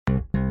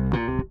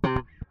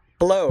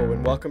Hello,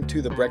 and welcome to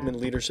the Bregman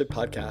Leadership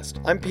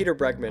Podcast. I'm Peter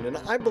Bregman, and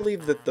I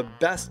believe that the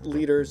best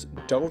leaders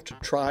don't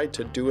try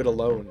to do it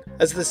alone.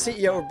 As the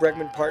CEO of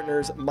Bregman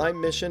Partners, my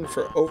mission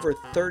for over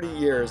 30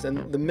 years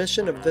and the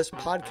mission of this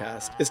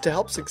podcast is to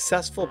help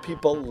successful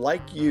people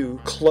like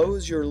you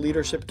close your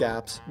leadership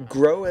gaps,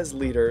 grow as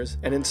leaders,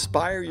 and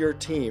inspire your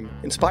team,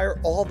 inspire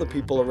all the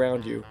people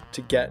around you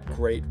to get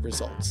great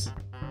results.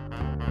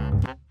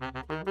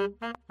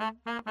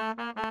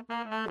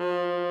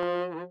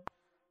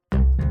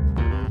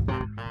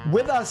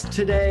 With us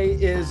today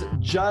is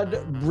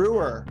Jud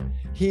Brewer.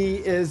 He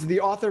is the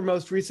author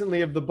most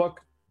recently of the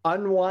book,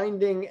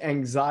 Unwinding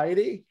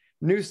Anxiety.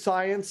 New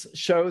science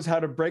shows how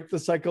to break the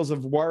cycles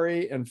of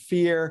worry and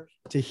fear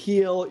to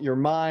heal your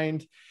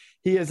mind.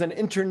 He is an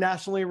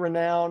internationally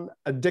renowned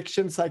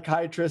addiction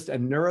psychiatrist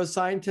and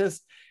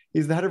neuroscientist.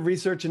 He's the head of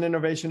research and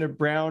innovation at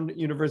Brown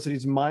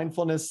University's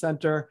Mindfulness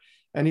Center,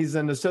 and he's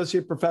an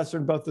associate professor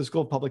in both the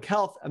School of Public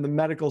Health and the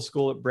medical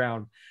school at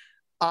Brown.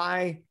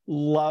 I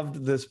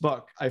loved this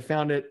book. I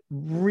found it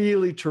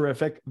really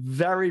terrific,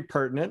 very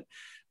pertinent.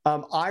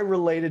 I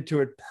related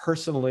to it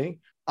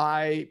personally.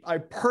 I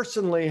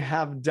personally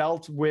have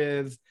dealt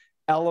with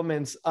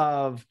elements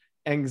of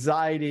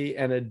anxiety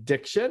and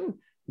addiction,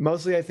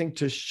 mostly I think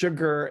to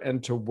sugar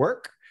and to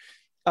work,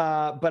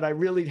 but I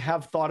really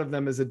have thought of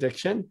them as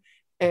addiction.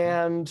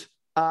 And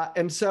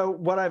so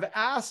what I've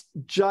asked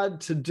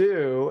Jud to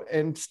do,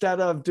 instead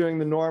of doing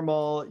the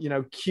normal,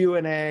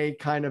 Q&A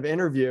kind of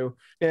interview,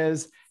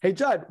 is, hey,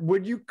 Jud,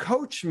 would you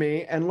coach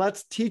me and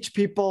let's teach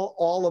people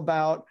all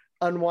about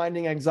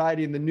unwinding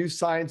anxiety and the new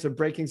science of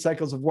breaking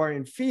cycles of worry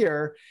and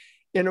fear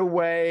in a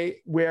way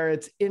where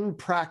it's in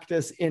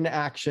practice, in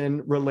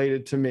action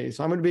related to me.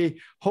 So I'm going to be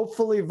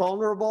hopefully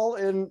vulnerable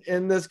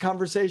in this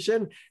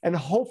conversation and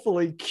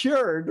hopefully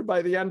cured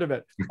by the end of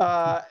it.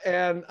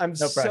 And I'm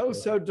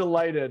so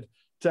delighted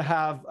to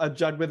have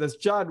Jud with us.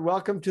 Jud,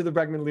 welcome to the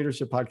Bregman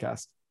Leadership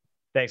Podcast.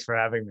 Thanks for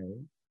having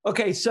me.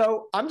 Okay,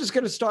 so I'm just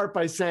going to start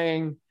by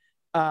saying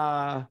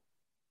I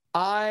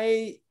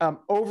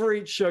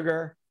overeat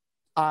sugar.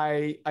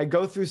 I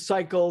go through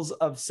cycles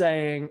of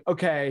saying,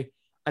 okay,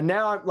 and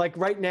now like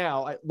right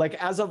now, like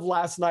as of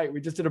last night,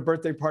 we just did a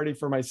birthday party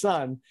for my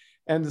son.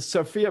 And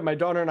Sophia, my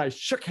daughter, and I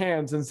shook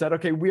hands and said,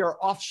 okay, we are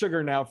off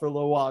sugar now for a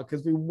little while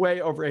because we way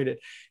overate it.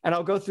 And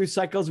I'll go through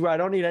cycles where I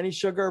don't eat any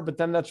sugar, but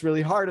then that's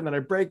really hard. And then I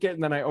break it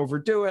and then I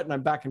overdo it and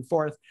I'm back and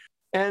forth.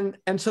 And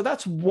so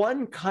that's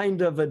one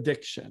kind of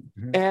addiction.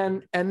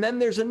 Mm-hmm. And then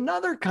there's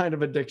another kind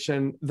of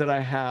addiction that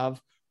I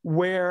have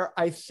where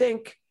I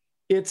think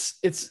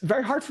it's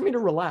very hard for me to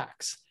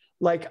relax.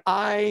 Like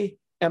I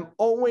am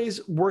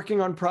always working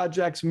on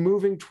projects,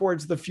 moving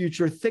towards the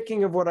future,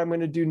 thinking of what I'm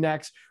going to do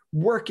next,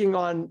 working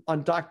on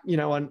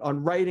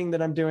writing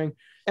that I'm doing.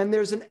 And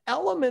there's an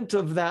element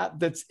of that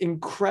that's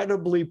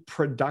incredibly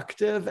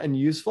productive and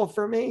useful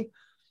for me.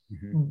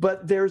 Mm-hmm.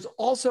 But there's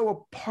also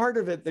a part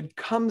of it that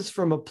comes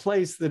from a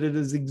place that it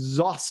is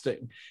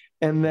exhausting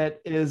and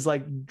that is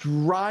like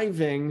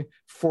driving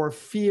for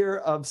fear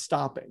of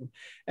stopping.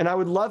 And I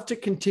would love to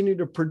continue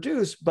to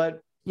produce,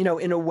 but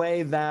in a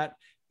way that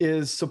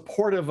is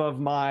supportive of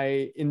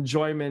my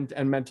enjoyment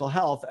and mental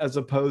health, as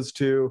opposed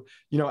to,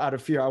 out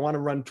of fear. I want to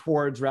run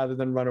towards rather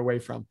than run away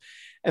from.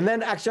 And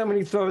then actually, I'm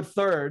going to throw a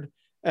third,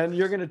 and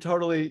you're going to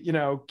totally,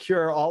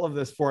 cure all of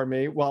this for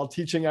me while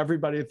teaching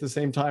everybody at the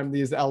same time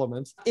these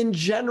elements. In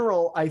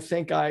general, I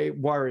think I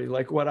worry.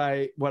 Like what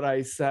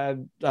I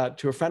said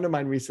to a friend of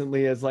mine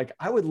recently is like,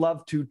 I would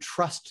love to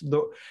trust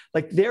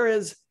there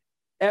is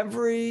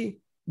every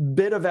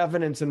bit of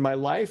evidence in my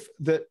life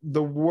that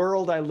the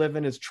world I live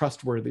in is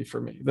trustworthy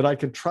for me, that I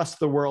could trust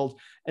the world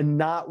and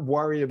not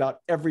worry about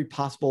every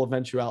possible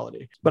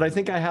eventuality. But I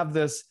think I have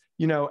this,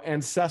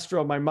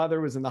 ancestral, my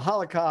mother was in the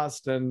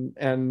Holocaust and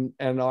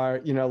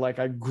our,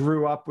 I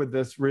grew up with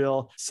this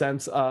real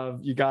sense of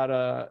you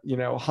gotta,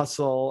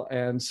 hustle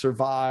and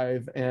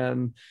survive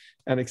and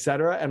et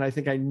cetera. And I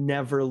think I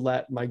never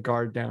let my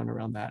guard down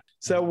around that.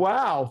 So,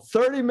 wow,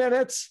 30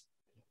 minutes.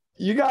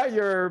 You got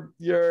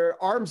your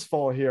arms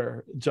full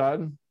here,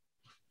 Jud.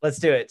 Let's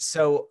do it.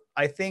 So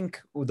I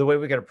think the way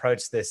we could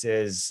approach this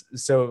is,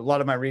 so a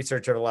lot of my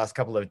research over the last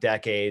couple of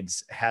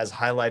decades has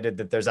highlighted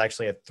that there's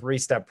actually a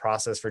 3-step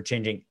process for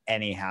changing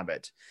any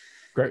habit.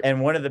 Great.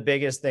 And one of the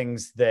biggest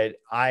things that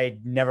I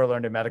never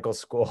learned in medical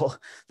school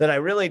that I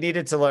really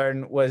needed to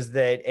learn was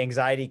that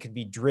anxiety could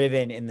be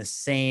driven in the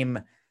same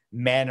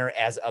manner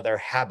as other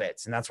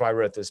habits. And that's why I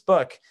wrote this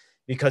book,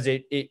 because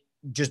it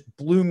just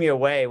blew me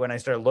away when I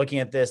started looking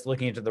at this,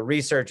 looking into the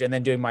research, and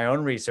then doing my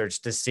own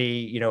research to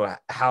see,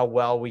 how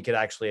well we could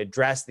actually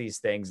address these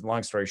things.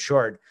 Long story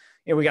short,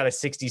 we got a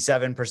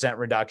 67%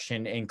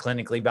 reduction in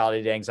clinically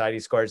validated anxiety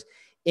scores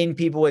in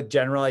people with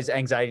generalized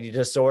anxiety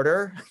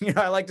disorder.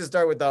 I like to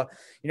start with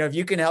if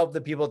you can help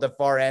the people at the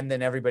far end,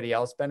 then everybody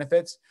else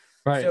benefits.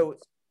 Right. So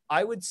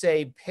I would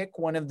say pick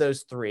one of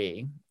those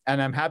three, and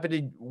I'm happy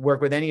to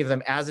work with any of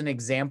them as an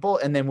example,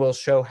 and then we'll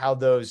show how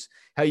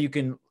you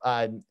can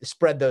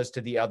spread those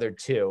to the other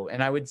two.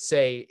 And I would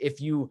say if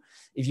you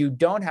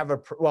don't have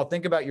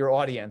think about your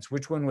audience,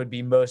 which one would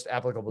be most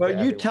applicable to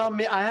everyone? You tell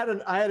me. I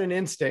had an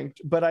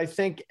instinct, but I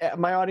think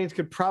my audience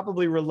could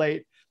probably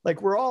relate.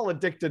 Like, we're all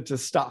addicted to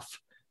stuff.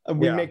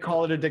 We may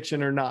call it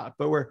addiction or not,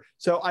 but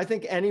so I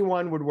think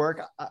anyone would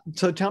work.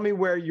 So tell me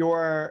where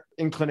your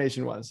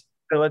inclination was.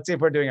 So let's see if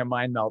we're doing a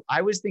mind meld.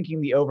 I was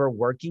thinking the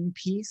overworking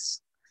piece.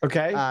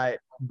 Okay.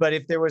 But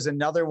if there was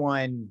another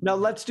one. No,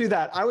 let's do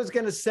that. I was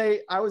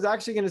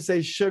actually going to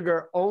say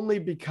sugar only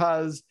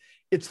because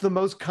it's the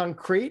most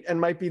concrete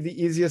and might be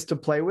the easiest to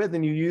play with.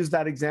 And you use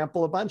that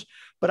example a bunch,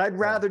 but I'd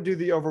rather do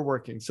the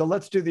overworking. So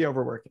let's do the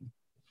overworking.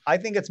 I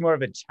think it's more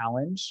of a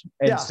challenge.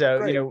 And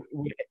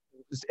great.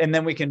 And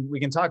then we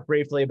can talk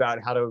briefly about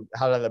how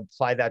to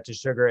apply that to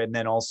sugar, and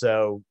then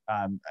also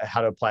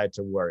how to apply it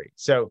to worry.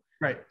 So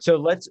right. So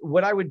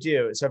what I would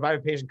do. So if I have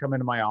a patient come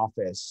into my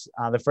office,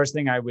 the first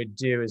thing I would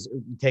do is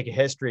take a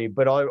history,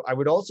 but I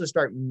would also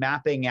start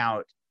mapping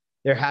out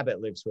their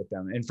habit loops with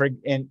them.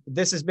 And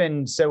this has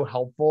been so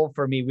helpful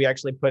for me. We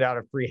actually put out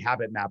a free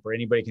habit mapper.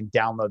 Anybody can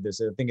download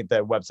this. I think at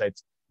the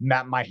website's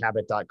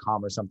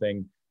mapmyhabit.com or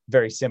something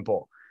very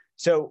simple.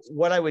 So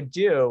what I would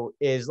do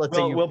is,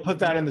 we'll put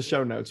that in the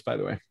show notes, by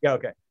the way. Yeah.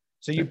 Okay.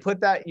 So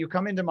you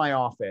come into my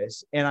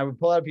office, and I would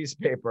pull out a piece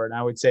of paper, and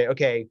I would say,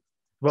 okay,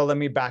 well, let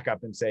me back up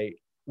and say,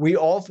 we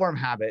all form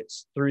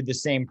habits through the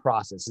same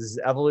process. This is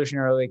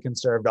evolutionarily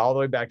conserved all the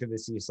way back to the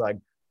sea slug.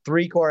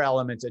 3 core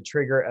elements: a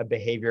trigger, a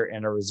behavior,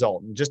 and a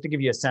result. And just to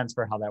give you a sense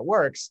for how that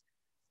works,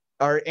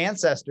 our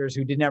ancestors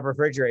who didn't have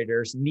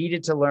refrigerators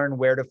needed to learn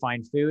where to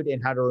find food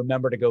and how to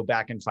remember to go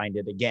back and find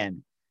it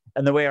again.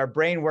 And the way our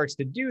brain works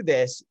to do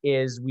this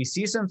is we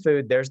see some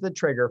food, there's the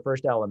trigger,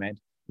 first element.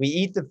 We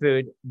eat the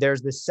food,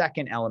 there's the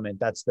second element,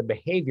 that's the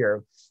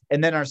behavior.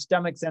 And then our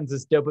stomach sends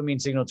this dopamine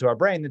signal to our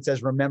brain that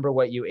says, remember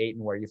what you ate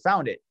and where you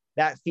found it.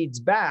 That feeds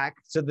back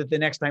so that the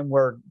next time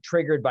we're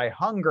triggered by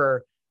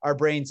hunger, our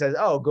brain says,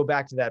 oh, go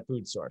back to that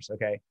food source,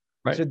 okay?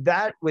 Right. So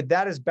with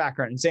that as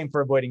background, and same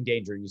for avoiding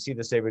danger. You see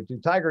the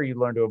saber-toothed tiger, you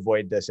learn to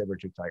avoid the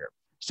saber-toothed tiger.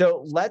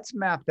 So let's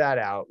map that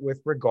out with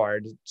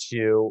regard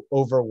to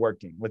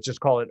overworking. Let's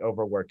just call it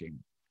overworking.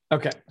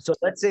 Okay. So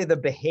let's say the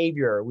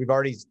behavior, we've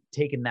already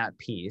taken that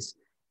piece,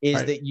 is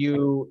right. That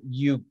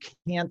you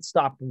can't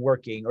stop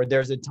working, or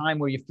there's a time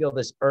where you feel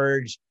this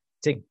urge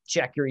to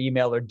check your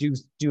email or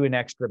do an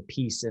extra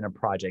piece in a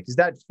project. Is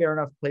that fair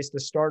enough place to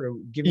start, or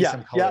give me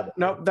some color? Yeah,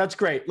 no, that's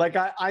great. Like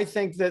I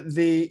think that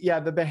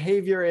the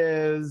behavior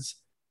is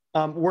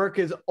work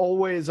is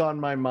always on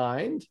my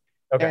mind.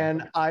 Okay.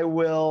 And I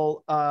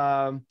will,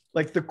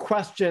 like the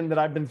question that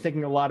I've been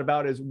thinking a lot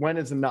about is, when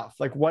is enough?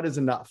 Like, what is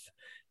enough?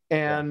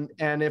 And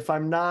if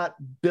I'm not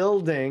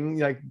building,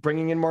 like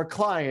bringing in more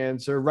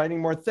clients or writing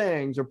more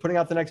things or putting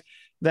out the next,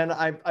 then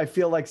I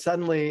feel like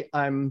suddenly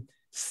I'm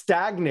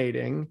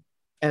stagnating.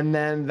 And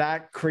then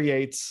that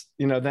creates,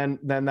 then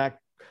that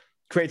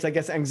creates, I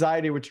guess,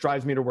 anxiety, which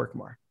drives me to work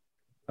more.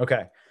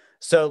 Okay.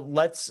 So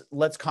let's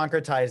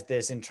concretize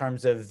this in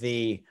terms of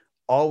the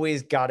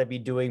always got to be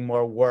doing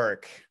more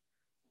work.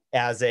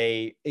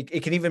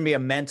 It can even be a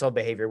mental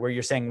behavior where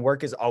you're saying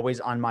work is always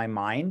on my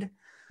mind.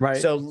 Right.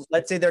 So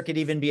let's say there could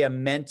even be a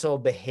mental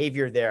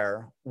behavior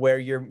there where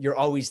you're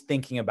always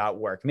thinking about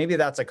work. Maybe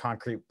that's a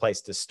concrete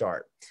place to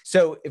start.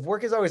 So if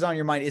work is always on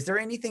your mind, is there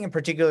anything in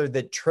particular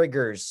that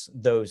triggers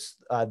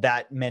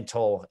that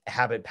mental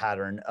habit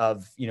pattern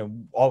of,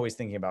 always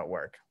thinking about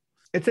work?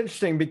 It's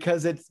interesting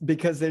because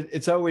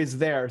it's always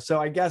there. So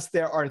I guess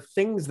there are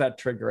things that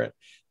trigger it,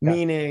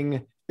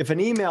 meaning if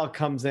an email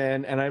comes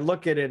in and I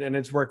look at it and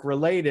it's work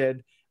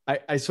related,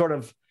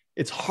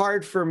 it's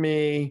hard for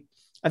me.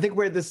 I think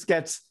where this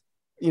gets,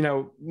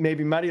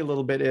 maybe muddy a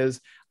little bit is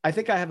I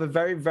think I have a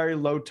very, very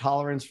low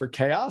tolerance for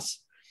chaos.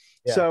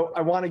 Yeah. So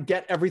I want to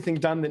get everything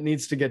done that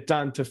needs to get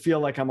done to feel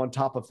like I'm on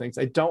top of things.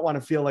 I don't want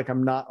to feel like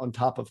I'm not on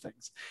top of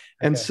things.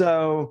 Okay. And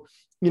so,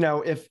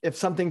 if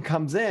something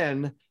comes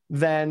in,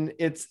 then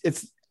it's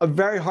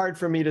very hard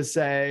for me to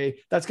say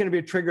that's going to be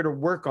a trigger to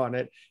work on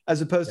it, as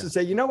opposed to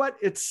say, you know what,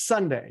 it's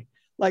Sunday.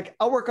 Like,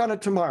 I'll work on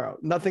it tomorrow.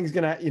 Nothing's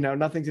going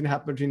to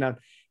happen between now.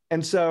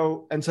 And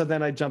so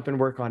then I jump and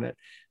work on it.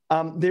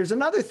 There's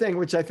another thing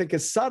which I think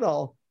is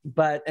subtle,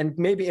 and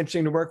maybe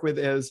interesting to work with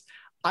is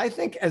I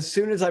think as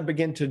soon as I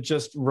begin to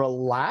just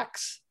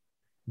relax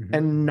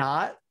and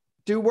not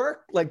do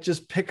work, like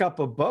just pick up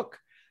a book,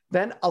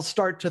 then I'll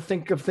start to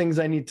think of things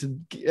I need to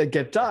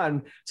get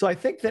done. So I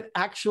think that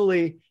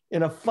actually,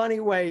 in a funny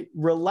way,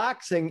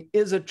 relaxing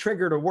is a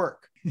trigger to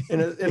work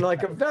in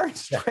like a very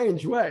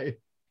strange way.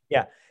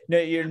 Yeah. No,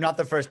 you're not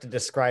the first to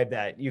describe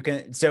that. You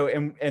can,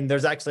 and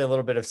there's actually a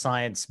little bit of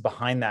science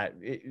behind that.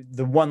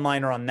 The one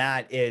liner on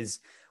that is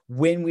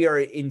when we are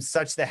in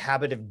such the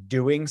habit of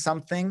doing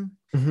something,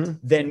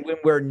 then when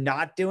we're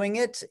not doing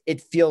it,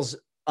 it feels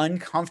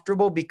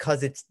uncomfortable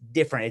because it's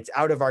different. It's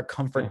out of our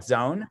comfort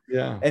zone.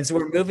 Yeah. And so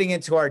we're moving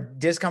into our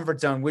discomfort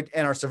zone,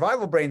 and our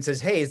survival brain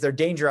says, hey, is there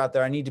danger out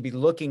there? I need to be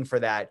looking for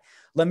that.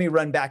 Let me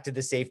run back to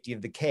the safety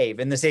of the cave.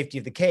 And the safety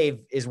of the cave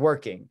is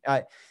working.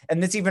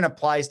 And this even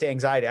applies to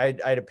anxiety. I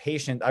had a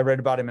patient, I read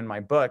about him in my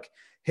book,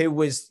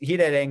 he'd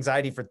had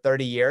anxiety for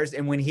 30 years.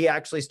 And when he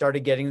actually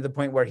started getting to the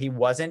point where he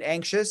wasn't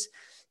anxious,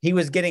 he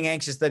was getting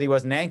anxious that he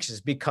wasn't anxious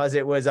because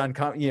it was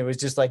uncomfortable. It was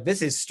just like,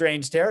 this is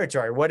strange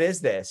territory. What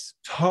is this?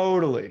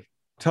 Totally.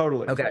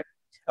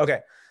 Okay.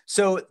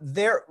 So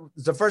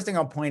the first thing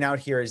I'll point out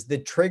here is the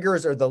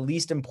triggers are the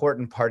least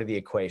important part of the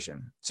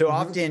equation. So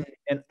often,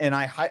 and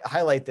I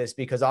highlight this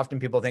because often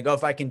people think, oh,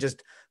 if I can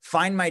just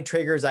find my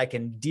triggers, I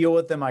can deal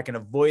with them, I can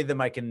avoid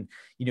them, I can,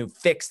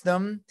 fix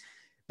them.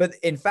 But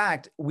in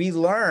fact, we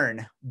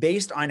learn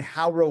based on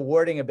how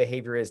rewarding a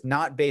behavior is,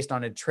 not based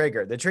on a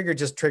trigger. The trigger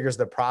just triggers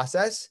the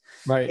process.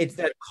 Right. It's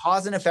that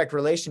cause and effect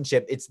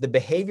relationship. It's the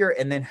behavior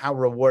and then how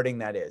rewarding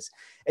that is.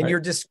 And you're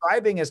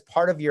describing as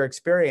part of your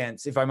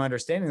experience, if I'm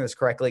understanding this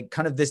correctly,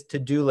 kind of this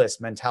to-do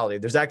list mentality.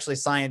 There's actually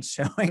science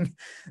showing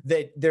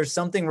that there's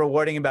something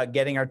rewarding about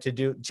checking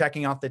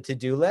off the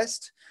to-do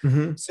list.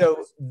 Mm-hmm.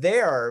 So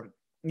there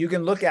you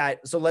can look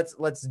at, so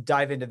let's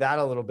dive into that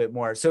a little bit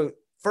more. So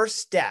first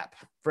step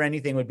for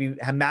anything would be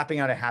mapping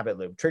out a habit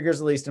loop. Trigger's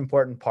the least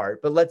important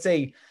part, but let's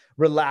say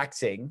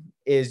relaxing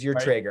is your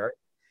trigger.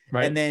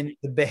 Right. And then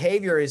the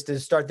behavior is to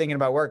start thinking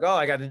about work. Oh,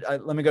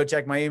 let me go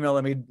check my email.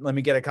 Let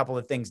me get a couple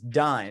of things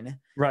done.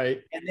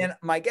 Right. And then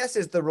my guess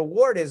is the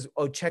reward is,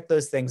 check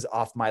those things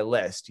off my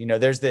list.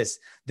 There's this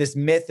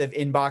myth of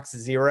inbox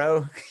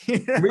zero.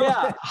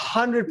 Yeah,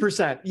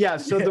 100%. Yeah.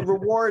 So the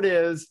reward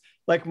is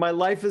like, my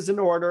life is in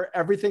order.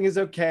 Everything is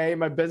okay.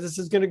 My business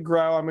is going to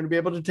grow. I'm going to be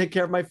able to take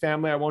care of my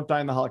family. I won't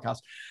die in the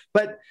Holocaust.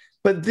 But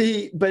I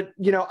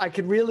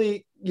could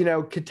really,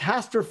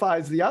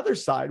 catastrophize the other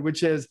side,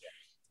 which is,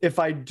 if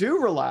I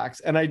do relax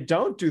and I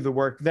don't do the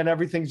work, then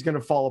everything's going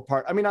to fall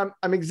apart. I mean,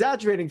 I'm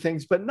exaggerating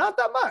things, but not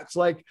that much.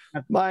 Like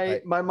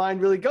my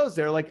mind really goes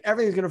there. Like,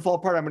 everything's going to fall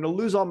apart. I'm going to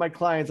lose all my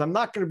clients. I'm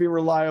not going to be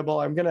reliable.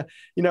 I'm going to,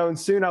 and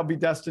soon I'll be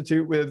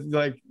destitute with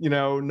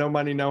no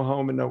money, no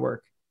home, and no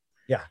work.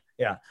 Yeah.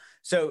 Yeah.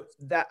 So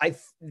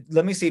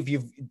let me see if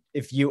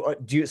you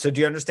do. So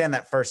do you understand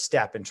that first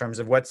step in terms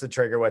of what's the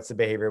trigger, what's the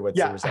behavior, what's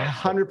the result?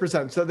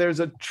 100%. So there's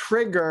a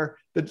trigger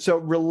so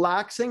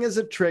relaxing is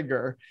a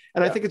trigger.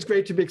 And I think it's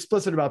great to be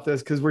explicit about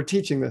this because we're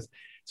teaching this.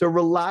 So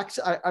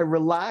I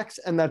relax,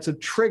 and that's a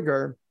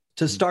trigger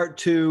to start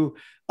to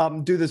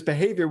do this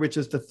behavior, which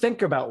is to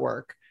think about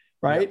work.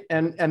 Right.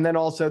 Yep. And then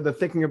also the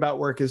thinking about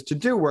work is to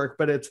do work,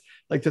 but it's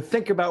like to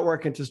think about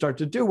work and to start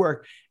to do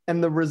work.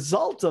 And the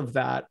result of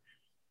that,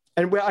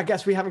 and I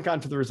guess we haven't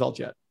gotten to the result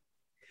yet.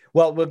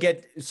 Well,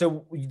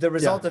 so the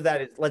result of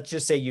that is, let's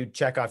just say you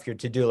check off your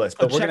to-do list,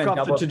 but we're going to check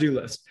off the to-do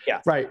list. Yeah.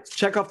 Right.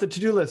 Check off the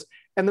to-do list.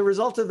 And the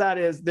result of that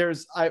is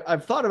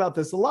I've thought about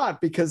this a lot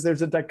because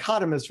there's a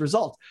dichotomous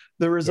result.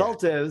 The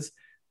result is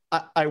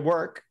I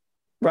work,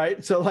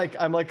 right? So like,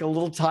 I'm like a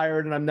little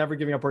tired and I'm never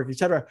giving up work, et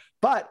cetera,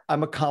 but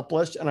I'm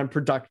accomplished and I'm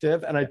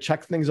productive and I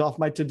check things off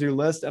my to-do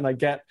list and I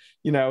get,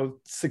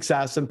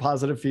 success and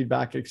positive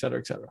feedback, et cetera,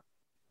 et cetera.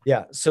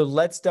 Yeah. So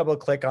let's double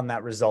click on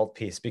that result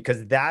piece,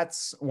 because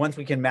that's, once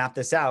we can map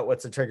this out,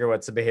 what's the trigger,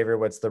 what's the behavior,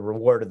 what's the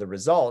reward of the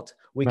result,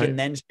 we can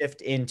then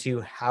shift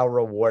into how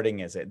rewarding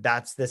is it.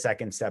 That's the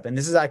second step. And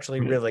this is actually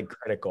really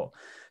critical.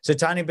 So a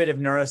tiny bit of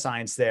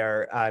neuroscience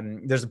there.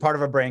 There's a part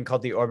of our brain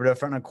called the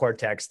orbitofrontal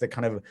cortex that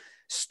kind of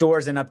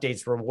stores and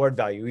updates reward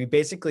value. We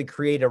basically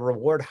create a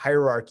reward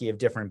hierarchy of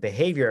different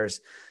behaviors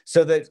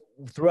so that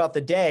throughout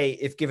the day,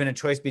 if given a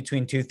choice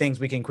between two things,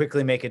 we can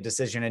quickly make a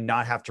decision and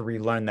not have to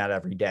relearn that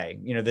every day.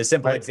 The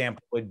simple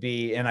example would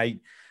be, and I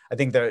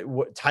think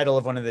the title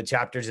of one of the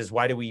chapters is,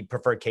 why do we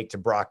prefer cake to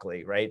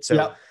broccoli, right?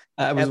 So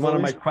that was one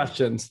of my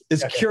questions.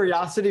 Is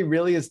curiosity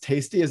really as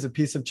tasty as a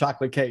piece of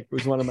chocolate cake?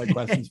 Was one of my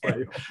questions for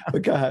you.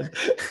 But go ahead.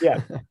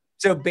 Yeah.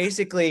 So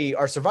basically,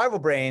 our survival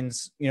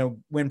brains,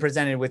 when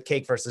presented with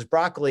cake versus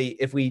broccoli,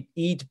 if we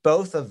eat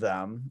both of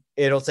them,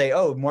 it'll say,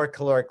 oh, more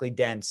calorically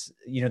dense.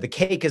 The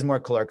cake is more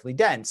calorically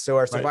dense. So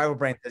our survival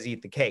brain says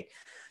eat the cake.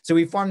 So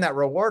we form that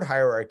reward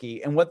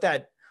hierarchy. And what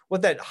that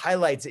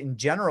highlights in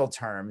general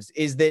terms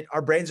is that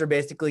our brains are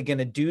basically going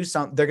to do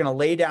something. They're going to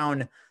lay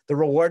down the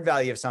reward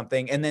value of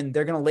something, and then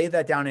they're going to lay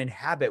that down in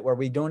habit where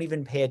we don't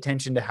even pay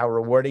attention to how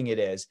rewarding it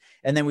is.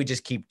 And then we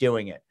just keep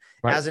doing it.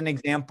 Right. As an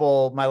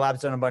example, my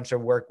lab's done a bunch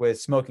of work with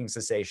smoking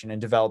cessation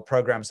and developed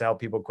programs to help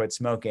people quit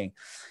smoking.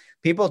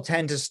 People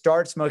tend to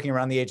start smoking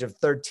around the age of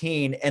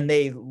 13, and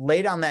they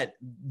lay down that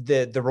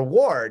the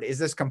reward is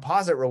this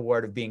composite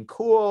reward of being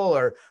cool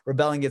or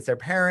rebelling against their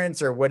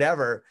parents or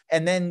whatever.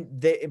 And then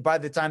by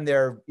the time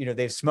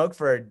they've smoked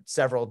for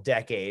several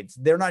decades,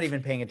 they're not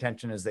even paying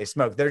attention as they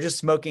smoke. They're just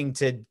smoking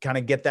to kind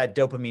of get that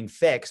dopamine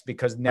fix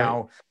because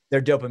now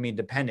they're dopamine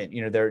dependent.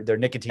 They're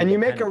nicotine. And you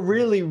dependent. make a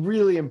really,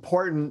 really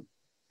important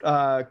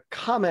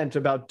comment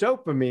about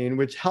dopamine,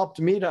 which helped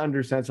me to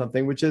understand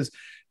something, which is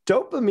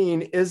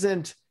dopamine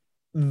isn't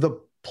the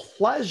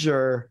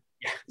pleasure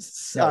No,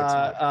 it's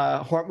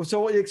not. hormone.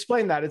 So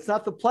explain that. It's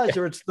not the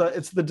pleasure,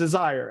 it's the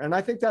desire. And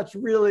I think that's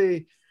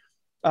really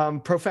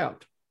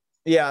profound.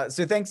 Yeah.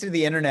 So thanks to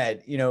the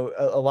internet,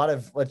 a lot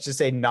of, let's just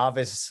say,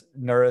 novice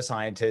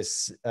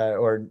neuroscientists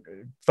or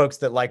folks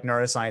that like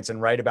neuroscience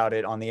and write about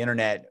it on the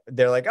internet,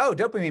 they're like, oh,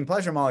 dopamine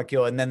pleasure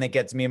molecule. And then it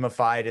gets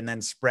memified and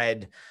then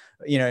spread,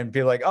 and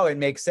people are like, oh, it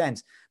makes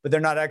sense. But they're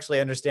not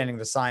actually understanding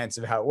the science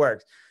of how it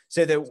works.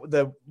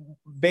 So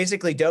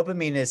basically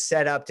dopamine is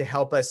set up to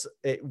help us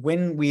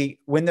when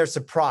there's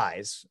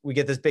surprise, we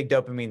get this big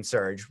dopamine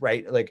surge,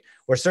 right? Like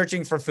we're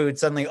searching for food,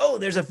 suddenly, oh,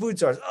 there's a food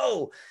source.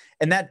 Oh,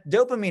 and that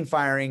dopamine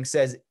firing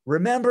says,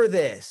 remember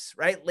this,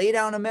 right? Lay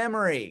down a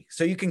memory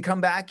so you can come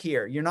back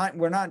here.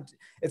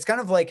 It's kind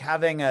of like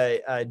having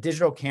a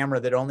digital camera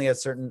that only has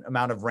a certain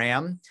amount of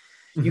RAM.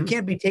 You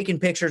can't be taking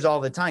pictures all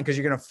the time because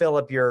you're going to fill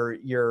up your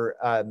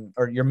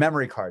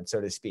memory card, so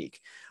to speak.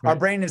 Right. Our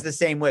brain is the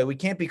same way. We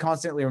can't be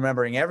constantly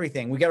remembering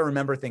everything. We got to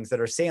remember things that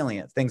are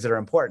salient, things that are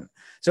important.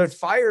 So it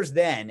fires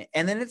then,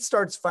 and then it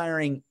starts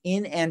firing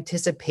in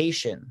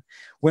anticipation.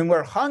 When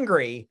we're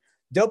hungry,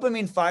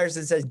 dopamine fires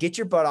and says, get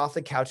your butt off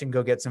the couch and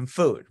go get some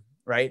food,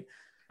 right?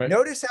 Right.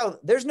 Notice how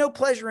there's no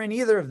pleasure in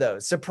either of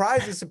those.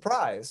 Surprise is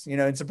surprise,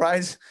 and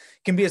surprise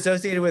can be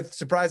associated with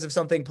surprise of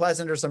something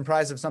pleasant or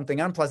surprise of something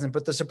unpleasant,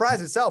 but the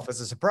surprise itself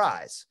is a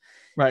surprise.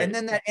 Right. And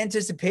then that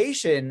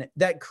anticipation,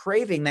 that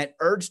craving, that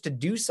urge to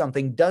do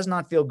something does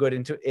not feel good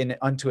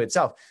unto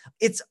itself.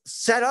 It's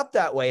set up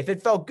that way. If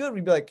it felt good,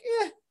 we'd be like,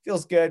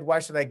 feels good. Why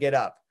should I get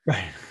up?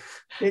 Right.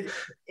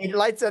 It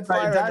lights that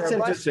fire. Right, that's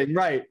interesting.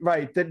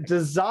 Right. The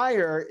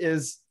desire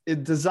is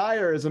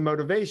a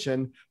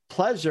motivation.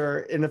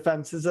 Pleasure, in a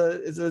sense, is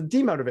a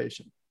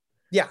demotivation.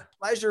 Yeah,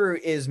 pleasure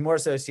is more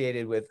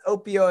associated with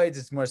opioids.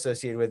 It's more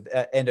associated with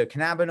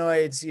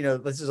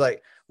endocannabinoids. This is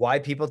like why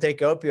people take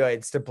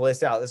opioids to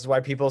bliss out. This is why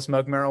people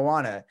smoke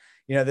marijuana.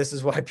 This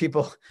is why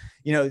people,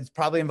 it's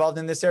probably involved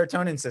in the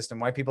serotonin system.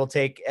 Why people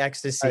take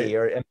ecstasy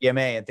or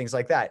MDMA and things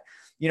like that.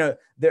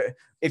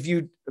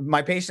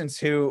 My patients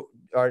who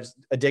are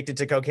addicted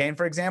to cocaine,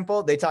 for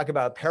example, they talk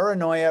about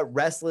paranoia,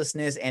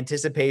 restlessness,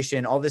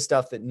 anticipation, all this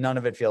stuff that none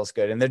of it feels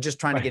good. And they're just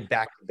trying to get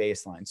back to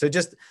baseline. So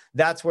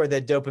that's where the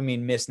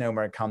dopamine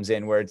misnomer comes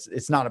in, where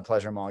it's not a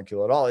pleasure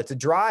molecule at all. It's a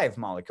drive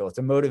molecule. It's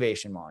a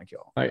motivation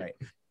molecule. Right.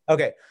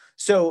 Okay.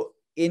 So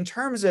in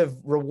terms of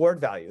reward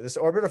value, this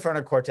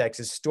orbitofrontal cortex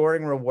is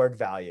storing reward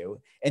value.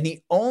 And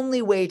the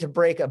only way to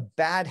break a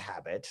bad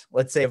habit,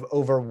 let's say of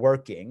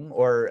overworking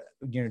or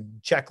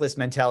checklist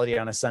mentality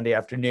on a Sunday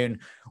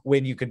afternoon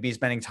when you could be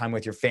spending time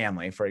with your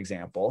family, for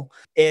example,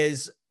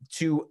 is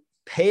to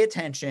pay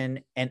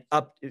attention and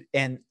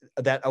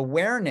that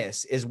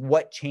awareness is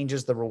what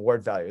changes the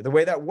reward value. The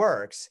way that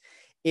works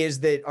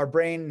is that our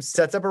brain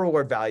sets up a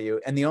reward value.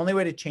 And the only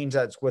way to change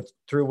that is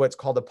through what's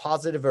called a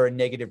positive or a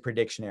negative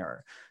prediction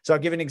error. So I'll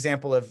give an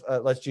example of,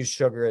 let's use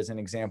sugar as an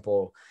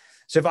example.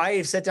 So if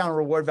I set down a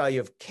reward value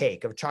of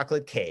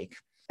chocolate cake,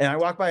 and I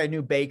walk by a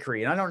new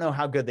bakery and I don't know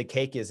how good the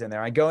cake is in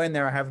there. I go in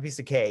there, I have a piece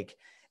of cake,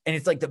 and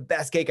it's like the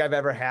best cake I've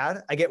ever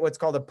had. I get what's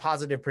called a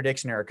positive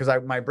prediction error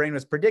because my brain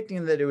was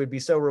predicting that it would be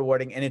so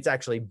rewarding, and it's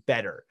actually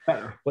better.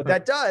 What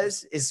that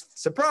does is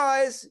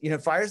surprise,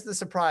 fires the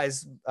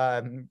surprise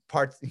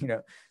part,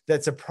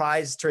 that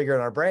surprise trigger in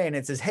our brain.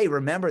 It says, hey,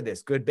 remember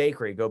this good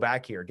bakery, go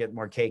back here, get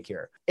more cake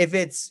here. If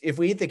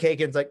we eat the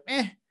cake and it's like,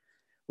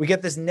 we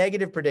get this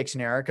negative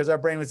prediction error because our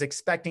brain was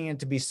expecting it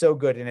to be so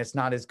good and it's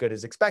not as good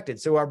as expected.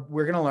 So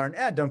we're going to learn,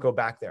 don't go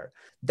back there.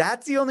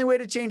 That's the only way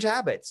to change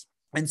habits.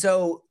 And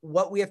so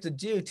what we have to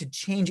do to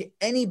change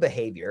any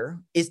behavior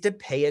is to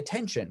pay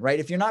attention, right?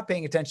 If you're not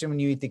paying attention when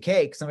you eat the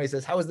cake, somebody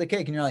says, how was the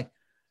cake? And you're like,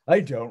 I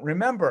don't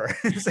remember.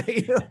 So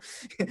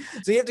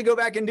you have to go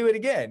back and do it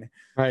again.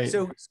 Right.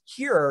 So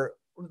here,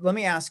 let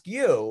me ask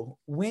you,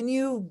 when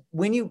you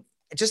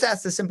just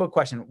ask the simple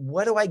question,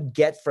 what do I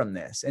get from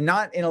this? And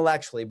not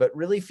intellectually, but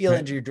really feel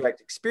into your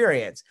direct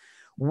experience.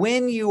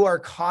 When you are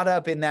caught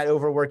up in that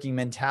overworking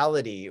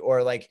mentality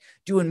or like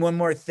doing one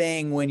more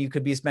thing when you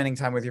could be spending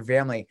time with your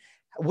family,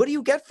 what do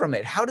you get from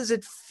it? How does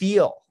it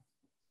feel?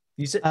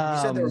 You said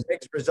there were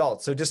mixed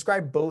results. So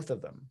describe both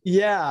of them.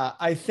 Yeah,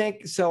 I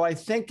think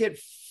it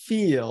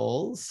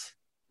feels,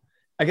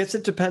 I guess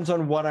it depends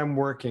on what I'm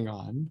working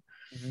on.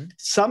 Mm-hmm.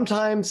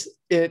 Sometimes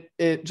it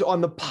on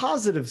the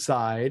positive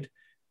side,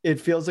 it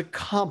feels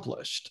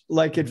accomplished.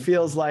 Like it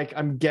feels like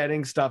I'm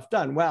getting stuff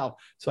done. Wow.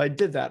 So I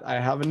did that.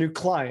 I have a new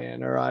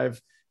client, or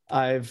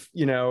I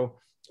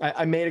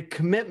made a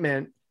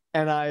commitment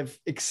and I've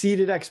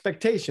exceeded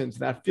expectations.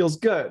 That feels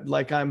good.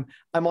 Like I'm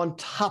on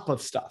top of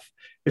stuff.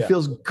 It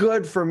feels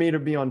good for me to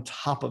be on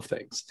top of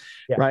things,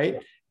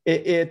 right?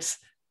 It's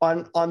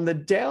on the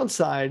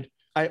downside.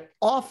 I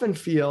often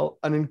feel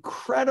an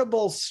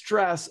incredible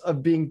stress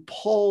of being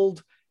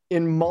pulled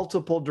in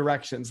multiple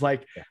directions.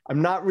 Like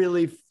I'm not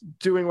really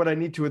doing what I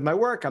need to with my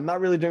work. I'm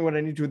not really doing what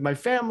I need to with my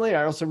family.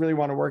 I also really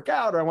want to work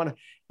out,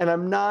 and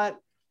I'm not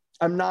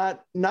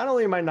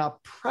only am I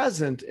not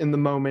present in the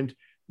moment,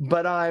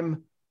 but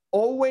I'm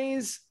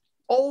always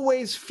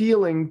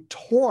feeling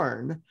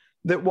torn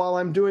that while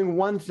I'm doing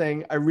one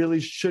thing, I really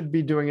should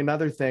be doing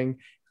another thing.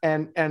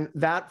 And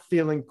that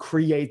feeling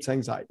creates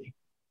anxiety.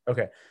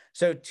 Okay.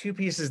 So two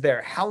pieces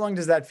there. How long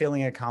does that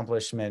feeling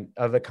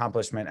of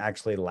accomplishment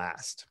actually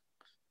last?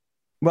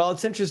 Well,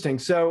 it's interesting.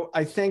 So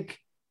I think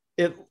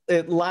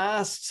it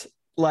lasts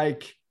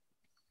like,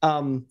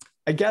 I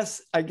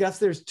guess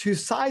there's two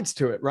sides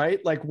to it, right?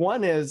 Like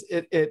one is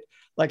it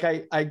like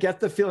I get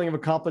the feeling of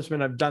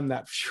accomplishment. I've done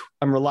that.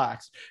 I'm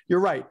relaxed. You're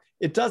right.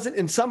 It doesn't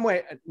in some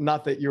way,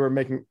 not that you were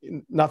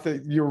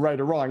right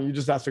or wrong. You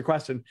just asked a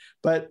question,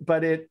 but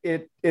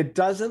it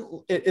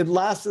doesn't, it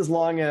lasts as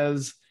long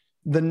as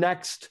the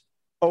next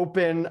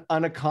open,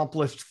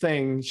 unaccomplished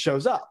thing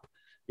shows up.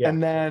 Yeah.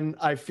 And then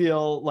I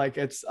feel like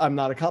I'm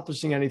not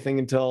accomplishing anything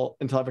until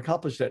I've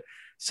accomplished it.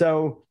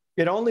 So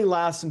it only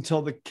lasts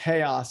until the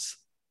chaos,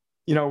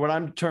 when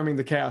I'm determining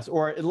the chaos,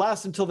 or it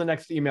lasts until the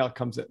next email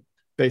comes in.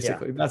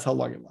 Basically, yeah. That's how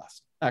long it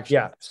lasts. Actually.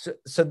 Yeah.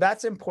 So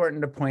that's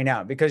important to point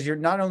out, because you're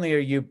not only are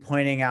you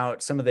pointing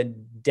out some of the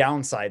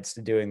downsides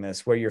to doing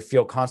this, where you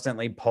feel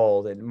constantly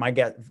pulled, and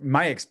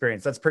my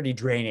experience, that's pretty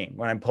draining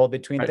when I'm pulled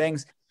between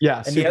things.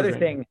 Yeah. And the other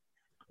thing,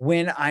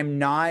 when I'm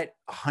not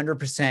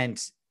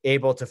 100%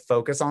 able to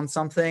focus on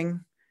something,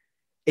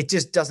 it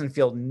just doesn't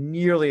feel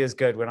nearly as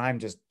good when I'm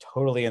just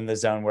totally in the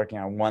zone working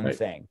on one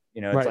thing.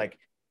 It's like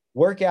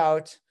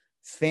workout,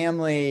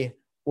 family,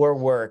 or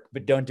work,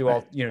 but don't do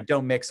all,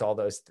 don't mix all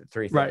those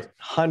three things. Right.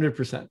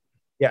 100%.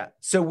 Yeah.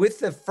 So with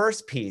the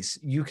first piece,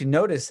 you can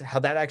notice how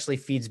that actually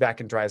feeds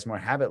back and drives more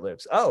habit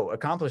loops. Oh,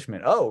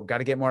 accomplishment. Oh, got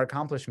to get more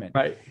accomplishment.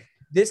 Right.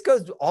 This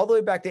goes all the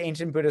way back to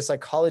ancient Buddhist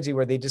psychology,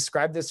 where they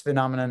describe this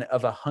phenomenon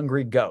of a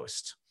hungry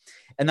ghost.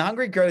 And the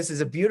hungry ghost is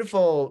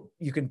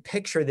you can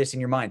picture this in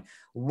your mind: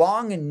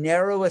 long and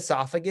narrow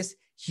esophagus,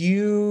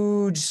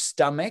 huge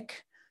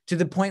stomach, to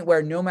the point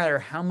where no matter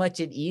how much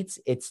it eats,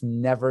 it's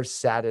never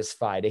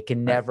satisfied. It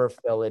can never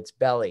fill its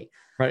belly.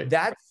 Right.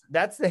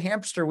 That's the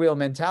hamster wheel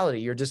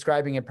mentality. You're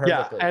describing it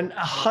perfectly. Yeah, and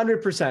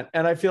 100%.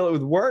 And I feel it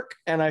with work,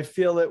 and I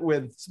feel it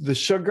with the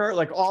sugar.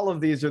 Like all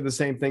of these are the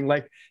same thing.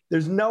 Like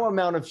there's no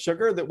amount of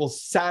sugar that will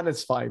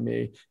satisfy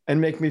me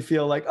and make me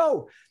feel like,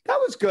 oh, that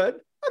was good,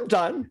 I'm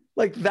done.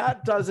 Like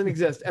that doesn't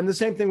exist. And the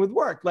same thing with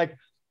work. Like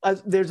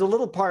there's a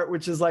little part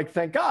which is like,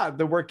 thank God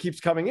the work keeps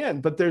coming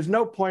in, but there's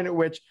no point at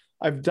which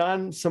I've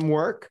done some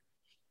work,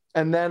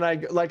 and then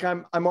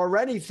I'm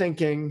already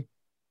thinking,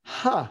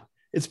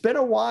 it's been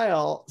a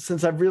while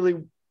since I've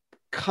really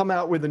come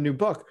out with a new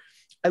book.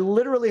 I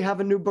literally have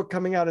a new book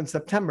coming out in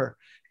September,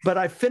 but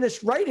I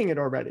finished writing it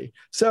already.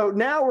 So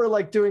now we're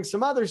like doing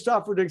some other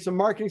stuff. We're doing some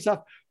marketing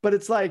stuff, but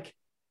it's like,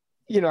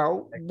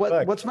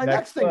 what's my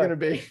next thing going to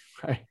be?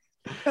 Right.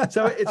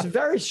 So it's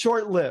very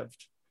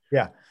short-lived.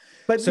 Yeah.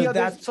 But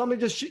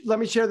let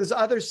me share this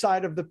other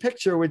side of the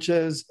picture, which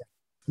is,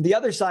 the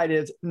other side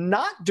is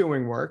not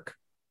doing work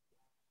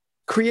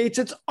creates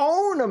its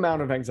own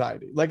amount of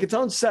anxiety, like its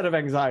own set of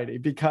anxiety,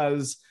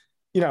 because,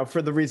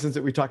 for the reasons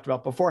that we talked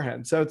about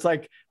beforehand. So it's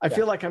like, I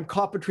feel like I'm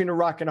caught between a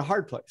rock and a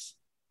hard place.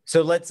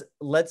 So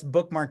let's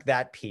bookmark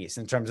that piece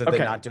in terms of the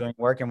not doing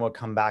work, and we'll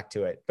come back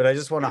to it. But I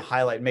just want to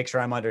highlight, make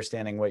sure I'm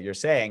understanding what you're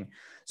saying.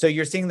 So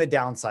you're seeing the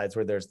downsides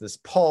where there's this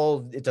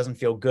pull. It doesn't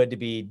feel good to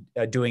be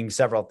doing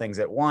several things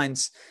at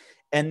once.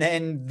 And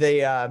then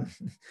the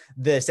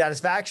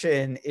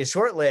satisfaction is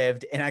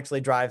short-lived and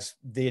actually drives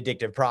the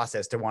addictive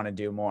process to want to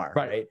do more.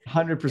 Right.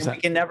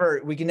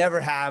 100%. We can never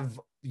have,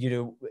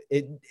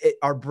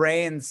 our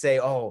brains say,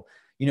 our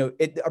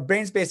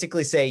brains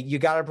basically say, you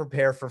got to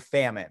prepare for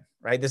famine,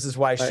 right? This is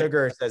why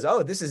sugar says,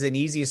 oh, this is an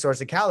easy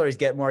source of calories.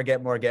 Get more,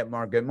 get more, get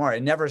more, get more.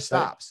 It never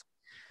stops.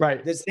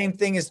 Right. The same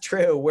thing is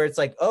true where it's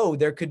like, oh,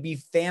 there could be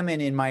famine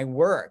in my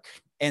work.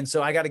 And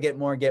so I got to get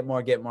more, get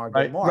more, get more,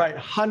 get more. Right.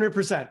 100%.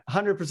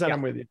 100%. Yeah.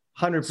 I'm with you.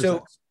 100%.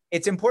 So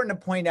it's important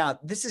to point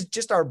out, this is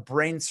just our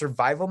brain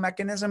survival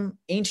mechanism,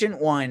 ancient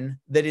one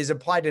that is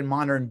applied in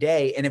modern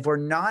day. And if we're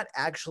not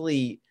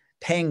actually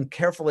paying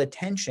careful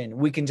attention,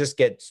 we can just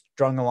get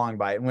strung along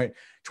by it. And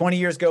 20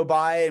 years go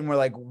by and we're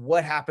like,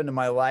 what happened to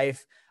my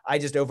life? I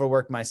just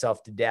overworked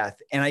myself to death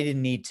and I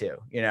didn't need to,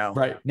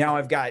 Right. Now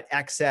I've got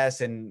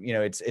excess and,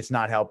 it's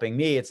not helping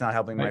me. It's not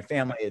helping my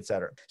family, et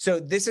cetera.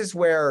 So this is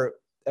where,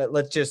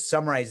 let's just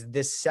summarize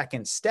this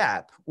second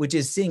step, which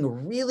is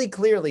seeing really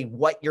clearly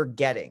what you're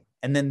getting.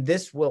 And then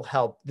this will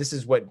help. This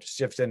is what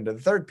shifts into the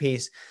third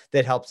piece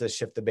that helps us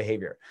shift the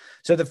behavior.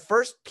 So the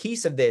first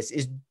piece of this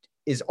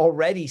is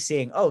already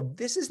seeing, oh,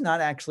 this is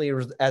not actually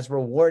as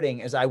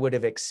rewarding as I would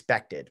have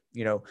expected.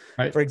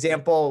 For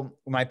example,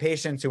 my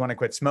patients who want to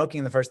quit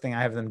smoking, the first thing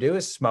I have them do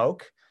is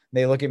smoke.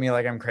 They look at me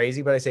like I'm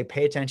crazy, but I say,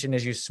 pay attention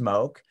as you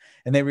smoke.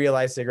 And they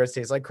realize cigarettes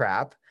taste like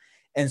crap.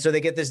 And so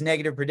they get this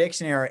negative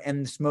prediction error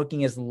and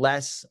smoking is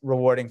less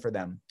rewarding for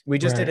them. We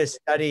just did a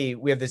study.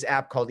 We have this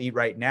app called Eat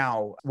Right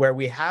Now, where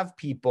we have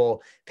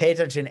people pay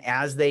attention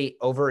as they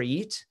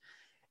overeat.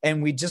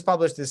 And we just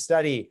published this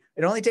study.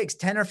 It only takes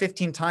 10 or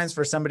 15 times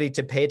for somebody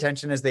to pay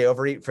attention as they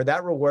overeat for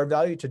that reward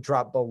value to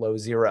drop below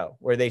 0,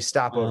 where they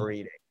stop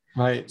overeating.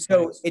 Right.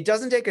 So it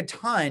doesn't take a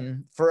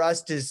ton for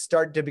us to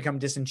start to become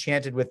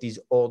disenchanted with these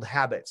old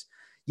habits.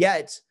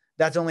 Yet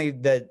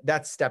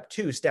that's step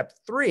two. Step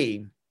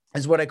three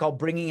is what I call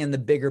bringing in the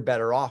bigger,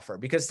 better offer,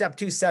 because step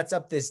two sets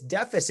up this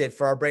deficit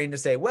for our brain to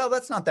say, well,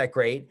 that's not that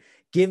great.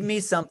 Give me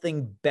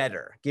something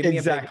better. Give me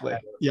a bigger,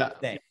 better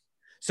thing.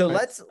 So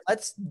let's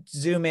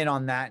zoom in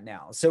on that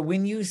now. So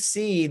when you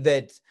see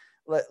that,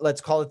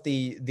 let's call it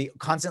the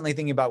constantly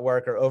thinking about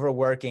work or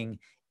overworking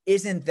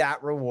isn't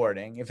that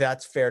rewarding, if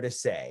that's fair to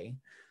say,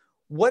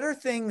 what are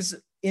things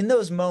in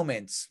those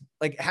moments?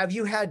 Like, have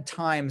you had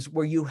times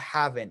where you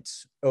haven't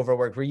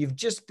overworked, where you've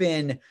just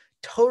been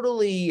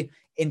totally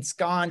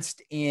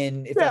ensconced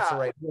in, if that's the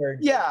right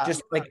word,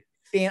 just like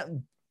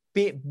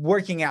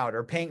working out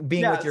or being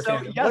with your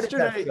family?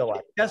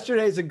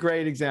 Yesterday is a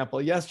great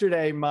example.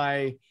 Yesterday,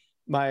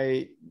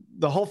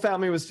 the whole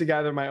family was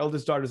together. My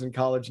oldest daughter's in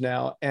college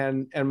now,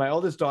 and my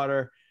oldest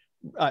daughter,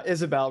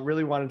 Isabel,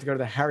 really wanted to go to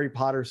the Harry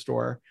Potter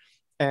store.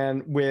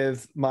 And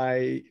with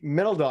my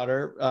middle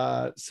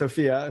daughter,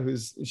 Sophia,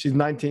 she's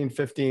 19,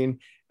 15.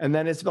 And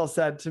then Isabel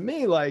said to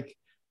me, like,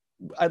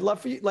 I'd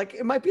love for you, like,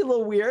 it might be a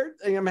little weird.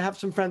 I'm gonna have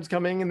some friends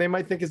coming and they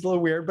might think it's a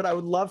little weird, but I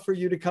would love for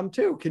you to come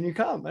too. Can you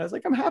come? And I was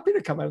like, I'm happy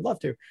to come. I'd love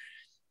to.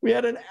 We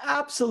had an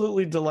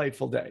absolutely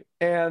delightful day.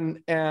 And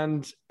we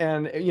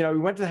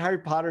went to the Harry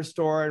Potter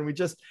store and we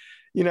just,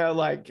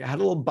 like had a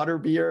little butter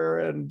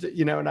beer and,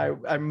 and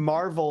I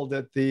marveled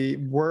at the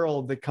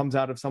world that comes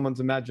out of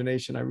someone's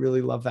imagination. I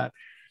really love that.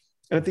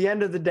 And at the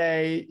end of the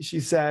day, she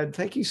said,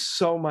 thank you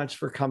so much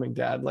for coming,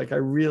 Dad. Like, I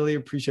really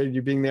appreciated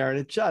you being there.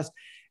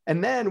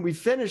 And then we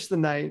finished the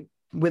night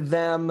with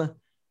them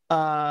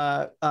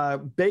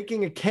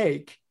baking a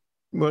cake.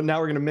 Well, now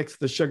we're going to mix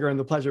the sugar and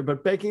the pleasure,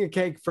 but baking a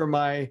cake for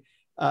my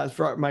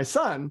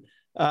son,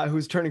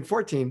 who's turning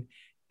 14.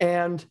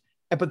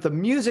 But the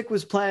music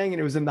was playing and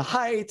it was in the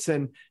Heights,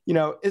 and,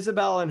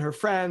 Isabel and her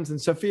friends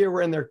and Sophia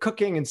were in there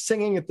cooking and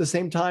singing at the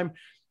same time.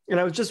 And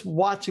I was just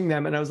watching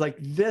them and I was like,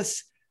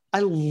 I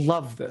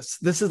love this.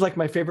 This is like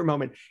my favorite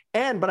moment.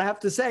 But I have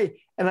to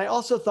say, and I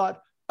also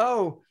thought,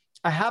 oh,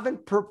 I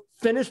haven't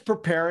finished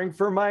preparing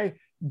for my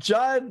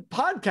Judd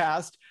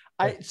podcast.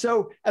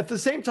 So at the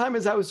same time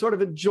as I was sort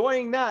of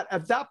enjoying that,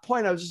 at that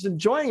point, I was just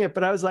enjoying it,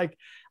 but I was like,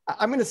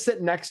 I'm going to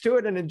sit next to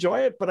it and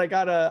enjoy it, but I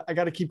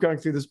gotta keep going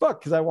through this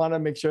book because I want to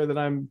make sure that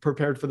I'm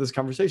prepared for this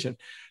conversation.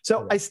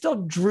 So I still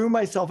drew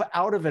myself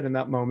out of it in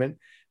that moment,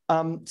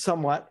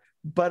 somewhat,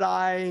 but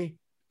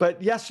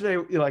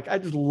yesterday, like, I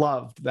just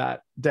loved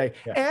that day.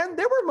 Yeah. And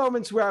there were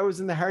moments where I was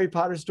in the Harry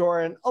Potter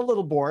store and a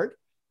little bored,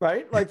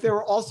 right? Like, there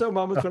were also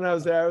moments when I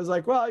was there, I was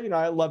like, well,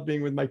 I love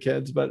being with my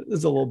kids, but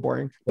it's a little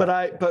boring.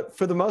 But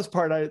for the most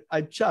part,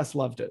 I just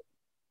loved it.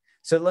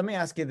 So let me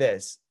ask you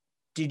this.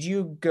 Did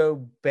you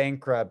go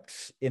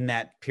bankrupt in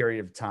that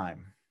period of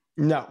time?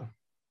 No.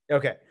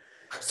 Okay.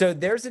 So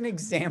there's an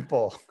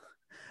example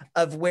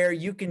of where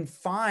you can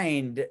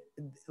find,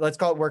 let's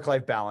call it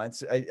work-life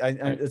balance.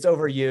 It's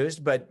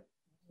overused, but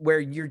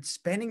where you're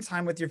spending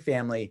time with your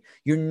family,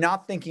 you're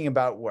not thinking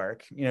about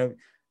work.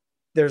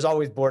 There's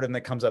always boredom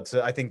that comes up.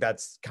 So I think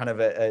that's kind of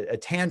a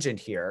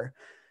tangent here,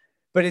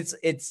 but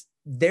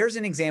there's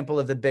an example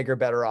of the bigger,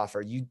 better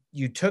offer.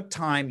 You took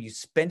time, you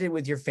spent it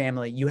with your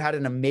family, you had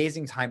an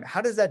amazing time.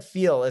 How does that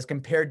feel as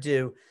compared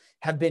to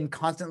have been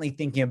constantly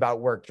thinking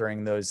about work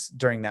during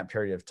that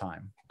period of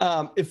time?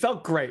 It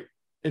felt great.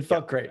 It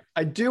felt great.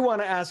 I do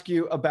want to ask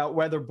you about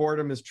whether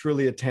boredom is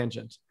truly a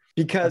tangent,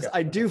 because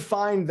I do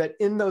find that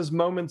in those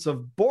moments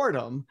of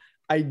boredom,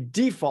 I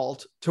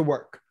default to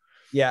work.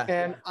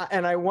 Yeah.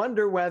 And I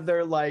wonder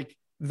whether, like,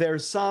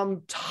 there's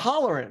some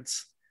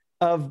tolerance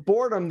of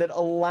boredom that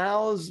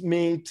allows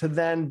me to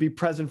then be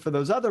present for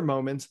those other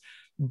moments.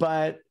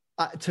 But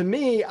to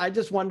me, I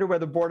just wonder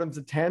whether boredom's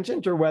a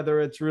tangent or whether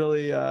it's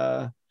really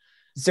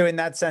So in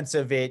that sense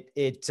of it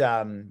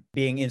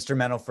being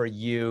instrumental for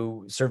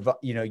you,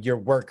 your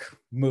work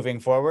moving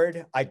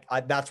forward,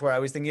 that's where I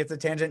was thinking it's a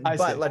tangent.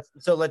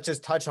 Let's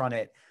just touch on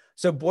it.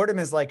 So boredom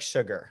is like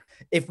sugar.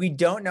 If we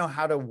don't know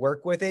how to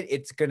work with it,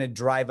 it's going to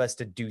drive us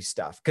to do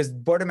stuff, because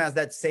boredom has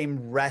that same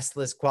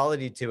restless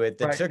quality to it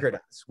that sugar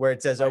does, where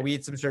it says, oh, we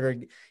eat some sugar.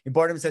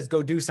 Boredom says,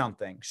 go do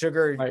something.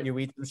 Sugar, you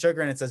eat some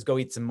sugar and it says, go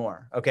eat some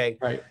more. Okay.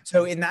 Right.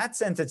 So in that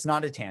sense, it's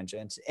not a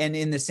tangent. And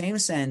in the same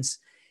sense,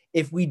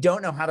 if we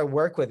don't know how to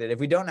work with it, if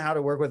we don't know how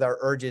to work with our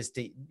urges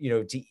to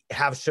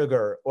have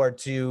sugar or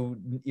to,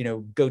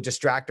 go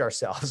distract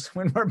ourselves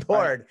when we're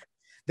bored,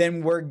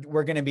 then we're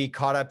going to be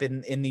caught up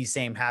in these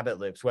same habit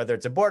loops, whether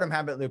it's a boredom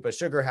habit loop, a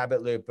sugar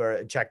habit loop, or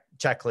a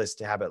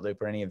checklist habit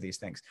loop, or any of these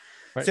things.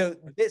 Right. So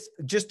this,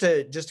 just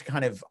to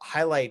kind of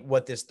highlight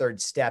what this third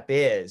step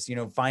is,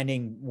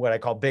 finding what I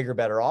call bigger,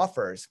 better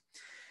offers.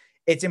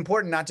 It's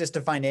important not just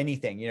to find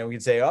anything. We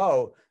could say,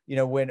 oh,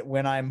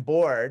 when I'm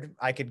bored,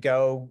 I could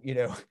go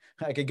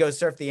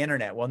surf the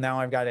internet. Well, now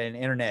I've got an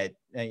internet,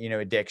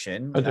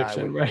 addiction.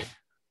 Right.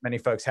 Many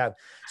folks have.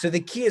 So the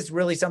key is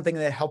really something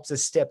that helps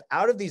us step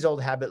out of these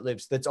old habit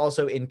loops that's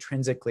also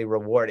intrinsically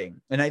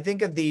rewarding. And I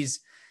think of these,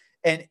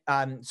 and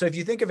so if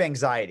you think of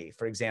anxiety,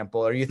 for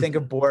example, or you think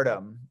of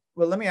boredom,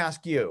 well, let me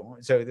ask you,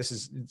 so this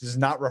is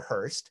not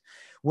rehearsed.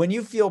 When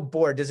you feel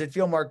bored, does it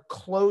feel more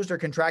closed or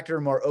contracted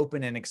or more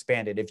open and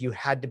expanded if you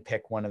had to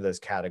pick one of those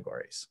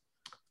categories?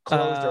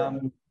 Closed or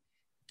open?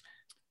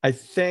 I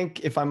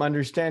think if I'm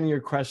understanding your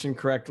question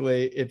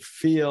correctly, it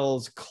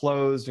feels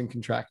closed and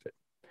contracted.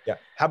 Yeah.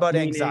 How about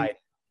anxiety?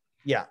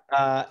 Yeah.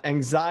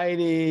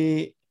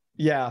 Anxiety,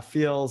 yeah,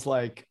 feels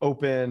like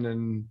open.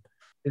 And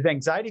does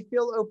anxiety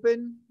feel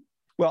open?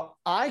 Well,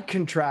 I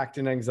contract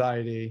in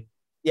anxiety.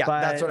 Yeah,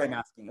 that's what I'm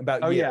asking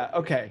about. Oh, yeah.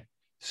 Okay.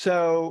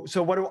 So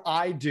what do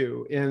I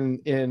do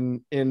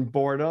in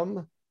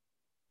boredom?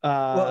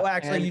 Well,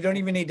 actually, you don't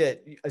even need to.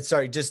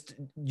 Sorry,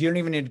 you don't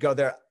even need to go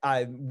there.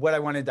 What I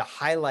wanted to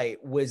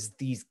highlight was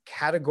these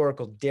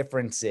categorical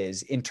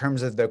differences in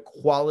terms of the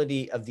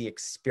quality of the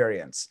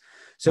experience.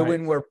 So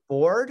when we're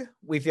bored,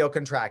 we feel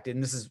contracted,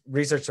 and this is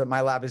research that my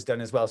lab has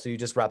done as well. So you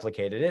just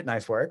replicated it.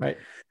 Nice work. Right.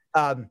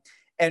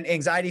 And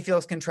anxiety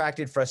feels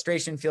contracted,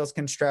 frustration feels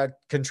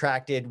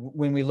contracted.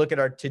 When we look at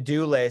our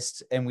to-do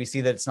list and we see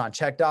that it's not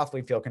checked off,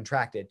 we feel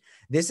contracted.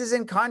 This is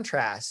in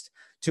contrast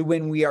to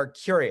when we are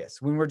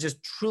curious, when we're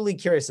just truly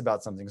curious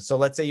about something. So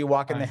let's say you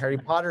walk in the Harry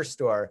Potter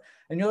store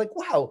and you're like,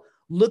 wow,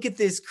 look at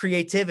this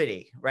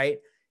creativity, right?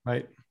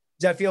 Right.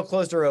 Does that feel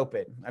closed or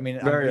open? I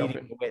mean, very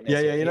open.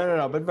 Yeah.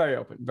 No, but very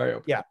open, very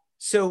open. Yeah.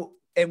 So,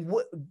 and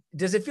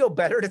does it feel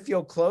better to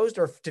feel closed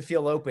or to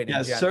feel open?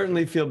 Yeah,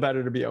 certainly feel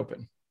better to be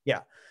open.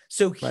 Yeah.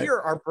 So here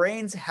our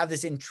brains have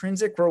this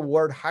intrinsic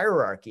reward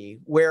hierarchy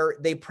where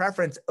they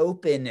preference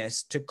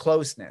openness to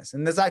closeness.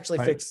 And this actually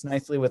fits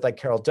nicely with like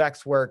Carol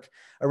Dweck's work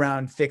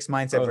around fixed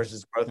mindset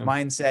versus growth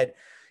mindset.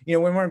 You know,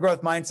 when we're in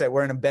growth mindset,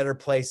 we're in a better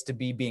place to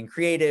be being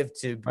creative,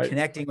 to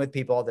connecting with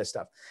people, all this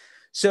stuff.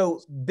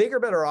 So bigger,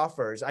 better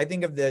offers. I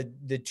think of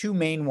the two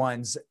main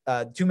ones,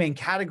 two main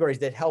categories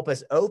that help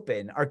us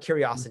open are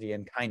curiosity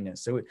and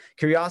kindness. So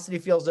curiosity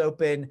feels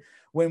open.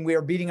 When we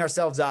are beating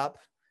ourselves up,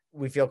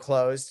 we feel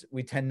closed.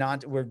 We tend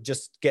not to, we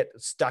just get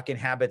stuck in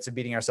habits of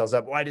beating ourselves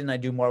up. Why didn't I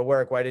do more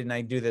work? Why didn't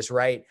I do this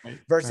right?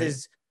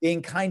 Versus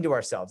being kind to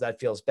ourselves. That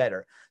feels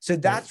better. So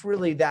that's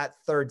really that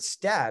third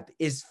step,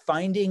 is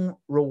finding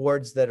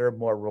rewards that are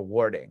more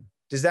rewarding.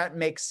 Does that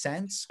make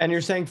sense? And you're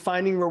saying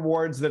finding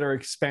rewards that are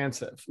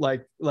expansive,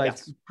 like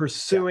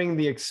pursuing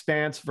the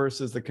expanse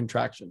versus the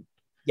contraction.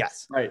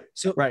 Yes. Right.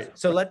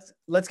 So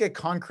let's get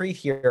concrete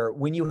here.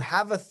 When you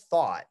have a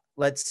thought,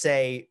 let's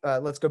say,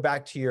 let's go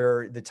back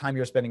to the time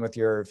you're spending with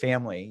your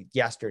family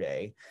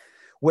yesterday,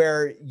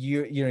 where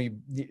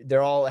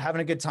they're all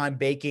having a good time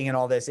baking and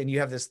all this, and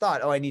you have this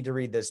thought, oh, I need to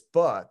read this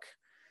book.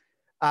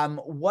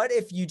 What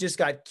if you just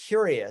got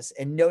curious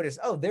and noticed,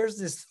 oh, there's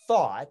this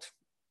thought,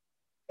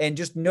 and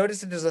just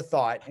notice it as a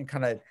thought and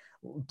kind of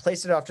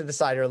place it off to the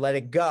side or let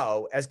it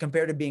go, as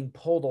compared to being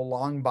pulled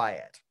along by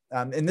it.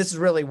 And this is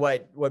really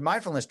what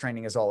mindfulness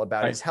training is all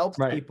about, is help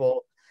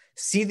people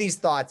see these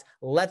thoughts,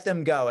 let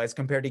them go, as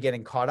compared to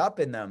getting caught up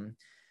in them.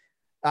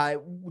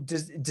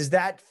 Does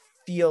that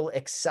feel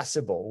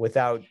accessible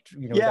without,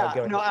 without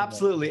going? No,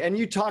 absolutely. And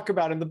you talk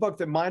about in the book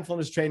that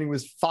mindfulness training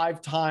was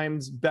 5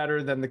 times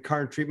better than the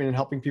current treatment in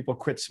helping people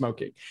quit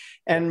smoking.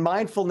 And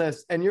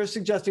mindfulness, and you're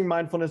suggesting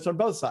mindfulness on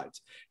both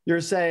sides.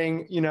 You're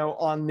saying,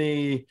 on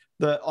the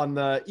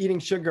eating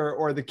sugar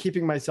or the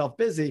keeping myself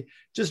busy,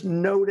 just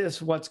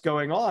notice what's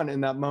going on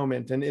in that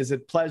moment. And is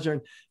it pleasure?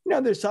 And,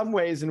 there's some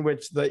ways in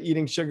which the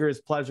eating sugar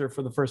is pleasure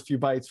for the first few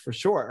bites, for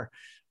sure.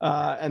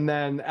 And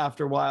then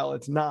after a while,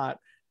 it's not.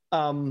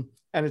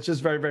 And it's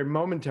just very, very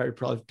momentary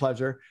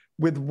pleasure.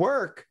 With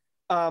work,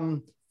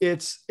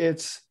 there's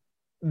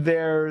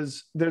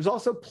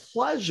also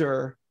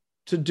pleasure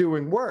to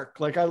doing work.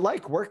 Like, I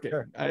like working.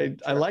 Sure.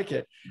 I like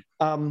it.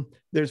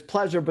 There's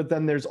pleasure, but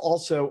then there's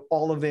also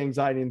all of the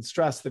anxiety and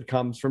stress that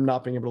comes from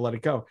not being able to let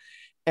it go.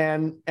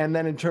 And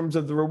then in terms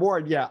of the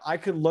reward, I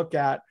could look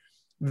at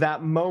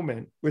that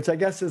moment, which I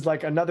guess is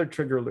like another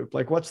trigger loop.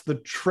 Like, what's the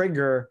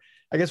trigger?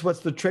 I guess what's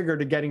the trigger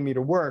to getting me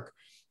to work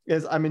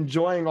is I'm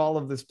enjoying all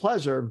of this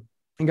pleasure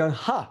and going,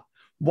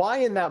 why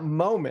in that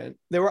moment?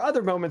 There were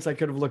other moments I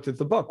could have looked at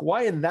the book.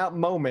 Why in that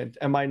moment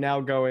am I now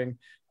going,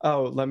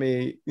 oh, let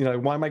me,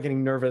 why am I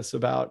getting nervous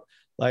about,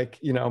 like,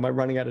 am I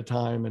running out of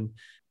time?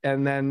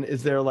 And then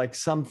is there like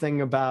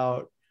something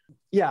about,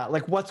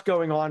 like what's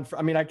going on for,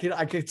 I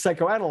could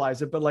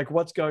psychoanalyze it, but like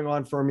what's going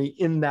on for me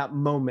in that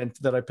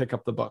moment that I pick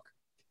up the book?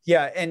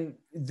 Yeah. And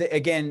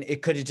again,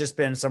 it could have just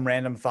been some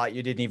random thought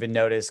you didn't even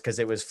notice because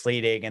it was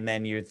fleeting. And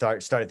then you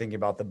started thinking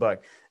about the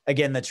book.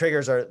 Again, the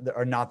triggers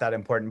are not that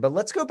important. But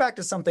let's go back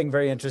to something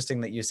very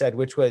interesting that you said,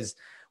 which was,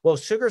 well,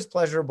 sugar's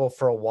pleasurable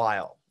for a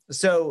while.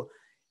 So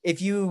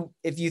if you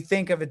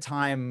think of a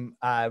time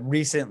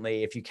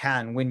recently, if you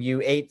can, when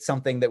you ate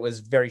something that was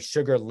very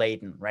sugar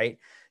laden, right?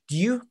 Do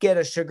you get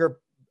a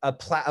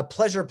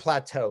pleasure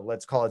plateau,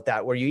 let's call it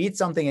that, where you eat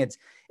something,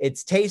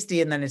 it's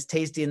tasty, and then it's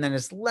tasty, and then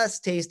it's less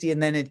tasty,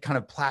 and then it kind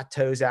of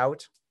plateaus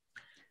out?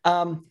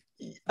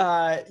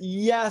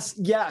 Yes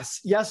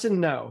and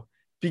no.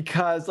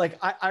 Because like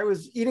I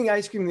was eating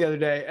ice cream the other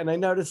day and I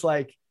noticed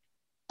like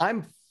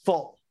I'm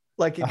full,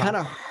 like it kind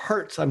of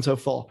hurts. I'm so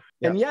full.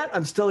 And yet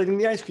I'm still eating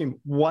the ice cream.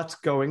 What's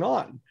going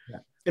on?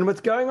 And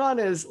what's going on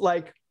is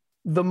like,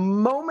 the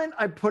moment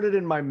I put it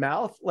in my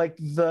mouth, like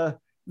the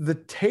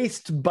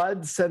taste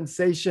bud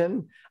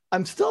sensation,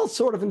 I'm still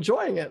sort of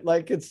enjoying it.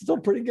 Like it's still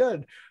pretty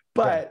good,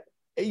 but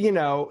you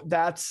know,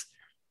 that's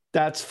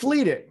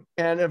fleeting,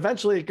 and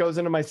eventually it goes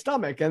into my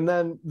stomach, and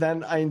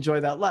then I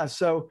enjoy that less.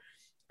 So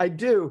I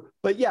do,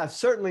 but yeah,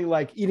 certainly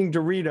like eating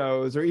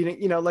Doritos or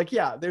eating, you know, like,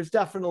 yeah, there's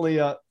definitely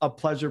a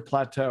pleasure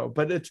plateau,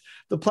 but it's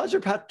the pleasure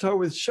plateau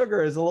with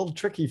sugar is a little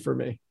tricky for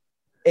me.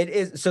 It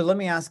is. So let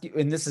me ask you,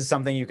 and this is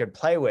something you could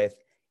play with.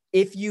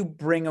 If you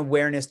bring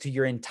awareness to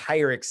your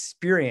entire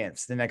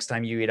experience the next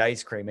time you eat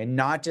ice cream and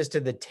not just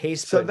to the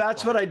taste. So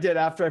that's what I did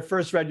after I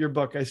first read your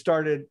book. I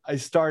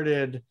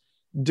started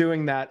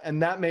doing that,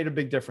 and that made a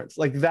big difference.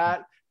 Like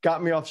that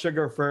got me off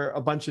sugar for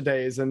a bunch of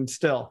days, and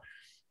still,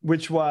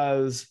 which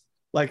was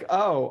like,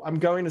 oh, I'm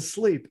going to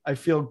sleep. I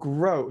feel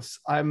gross.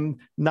 I'm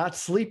not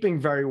sleeping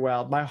very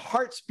well. My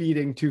heart's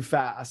beating too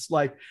fast.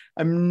 Like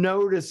I'm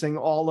noticing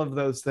all of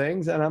those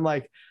things. And I'm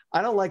like,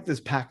 I don't like this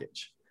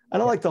package. I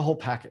don't like the whole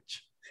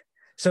package.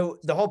 So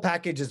the whole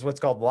package is what's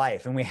called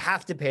life. And we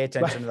have to pay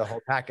attention to the whole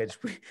package.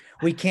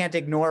 We can't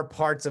ignore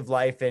parts of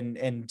life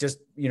and just,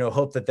 you know,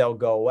 hope that they'll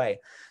go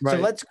away. Right.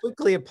 So let's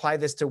quickly apply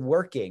this to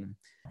working.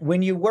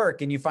 When you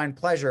work and you find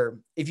pleasure,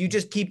 if you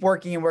just keep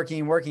working and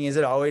working and working, is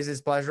it always as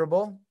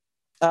pleasurable?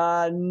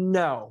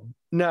 No.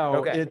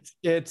 Okay.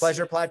 It's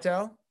pleasure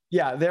plateau.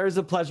 Yeah, there's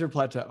a pleasure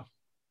plateau.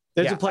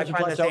 There's a pleasure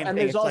plateau, and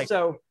there's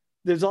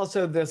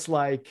also this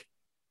like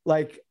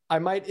I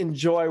might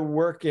enjoy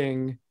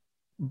working,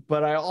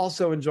 but I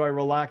also enjoy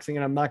relaxing,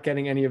 and I'm not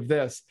getting any of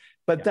this.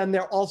 But then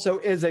there also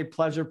is a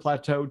pleasure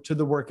plateau to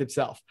the work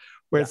itself,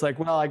 where it's like,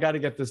 well, I got to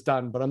get this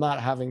done, but I'm not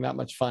having that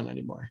much fun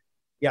anymore.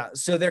 Yeah.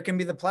 So there can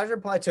be the pleasure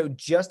plateau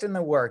just in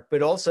the work,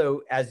 but also,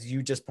 as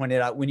you just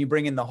pointed out, when you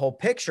bring in the whole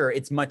picture,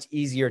 it's much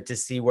easier to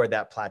see where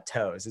that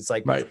plateaus. It's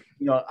like,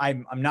 you know,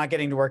 I'm not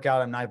getting to work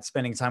out. I'm not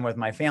spending time with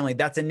my family.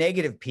 That's a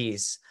negative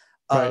piece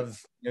of,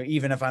 you know,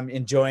 even if I'm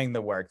enjoying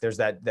the work, there's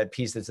that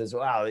piece that says,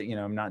 wow, you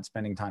know, I'm not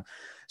spending time.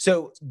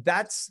 So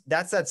that's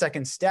that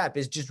second step,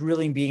 is just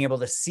really being able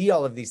to see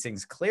all of these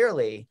things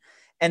clearly,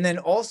 and then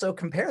also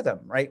compare them,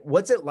 right?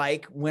 What's it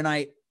like when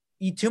I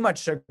eat too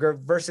much sugar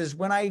versus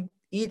when I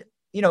eat,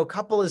 you know, a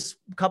couple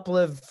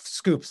of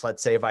scoops,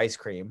 let's say, of ice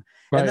cream.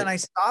 And then I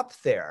stop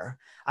there.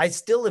 I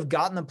still have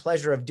gotten the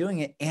pleasure of doing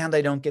it, and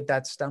I don't get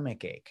that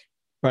stomach ache.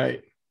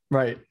 Right.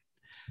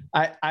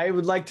 I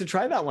would like to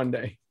try that one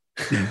day.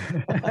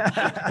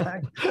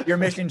 Your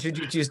mission, should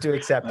you choose to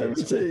accept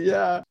it.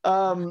 Yeah.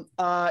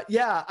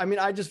 I mean,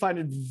 I just find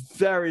it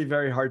very,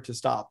 very hard to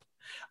stop.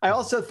 I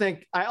also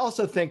think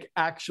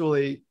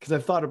actually, because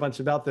I've thought a bunch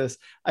about this,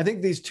 I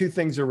think these two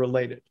things are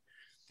related.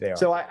 They are.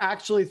 So I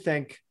actually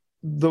think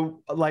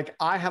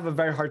I have a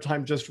very hard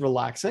time just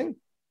relaxing,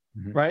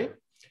 right?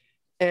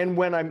 And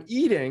when I'm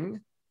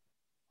eating,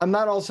 I'm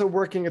not also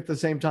working at the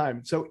same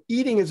time. So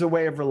eating is a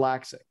way of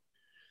relaxing.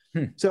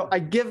 So I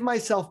give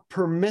myself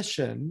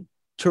permission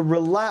to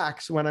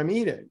relax when I'm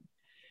eating,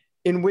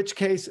 in which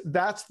case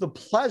that's the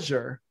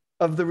pleasure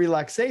of the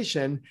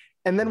relaxation.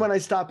 And then when I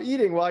stop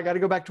eating, well, I got to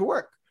go back to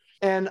work.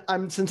 And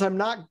since I'm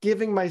not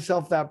giving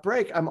myself that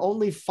break, I'm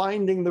only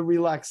finding the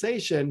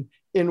relaxation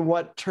in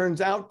what turns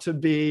out to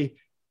be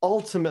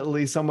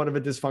ultimately somewhat of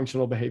a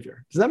dysfunctional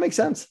behavior. Does that make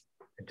sense?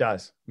 It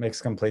does. Makes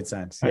complete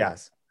sense. Right.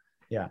 Yes.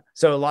 Yeah.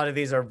 So a lot of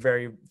these are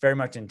very, very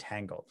much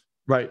entangled.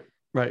 Right.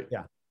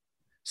 Yeah.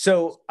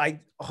 So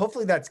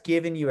hopefully that's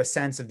given you a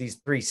sense of these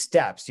 3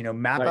 steps, you know,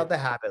 map out the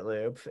habit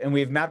loop, and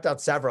we've mapped out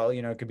several,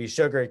 you know, it could be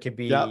sugar, it could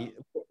be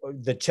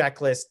the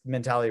checklist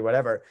mentality,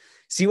 whatever.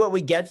 See what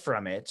we get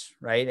from it,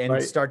 right?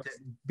 And start to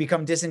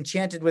become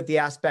disenchanted with the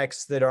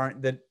aspects that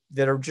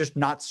are just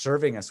not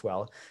serving us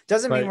well.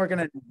 Doesn't mean we're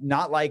going to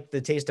not like the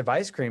taste of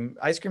ice cream.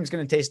 Ice cream is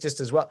going to taste just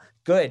as well.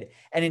 Good.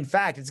 And in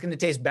fact, it's going to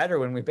taste better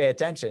when we pay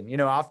attention. You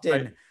know,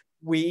 often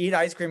we eat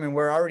ice cream and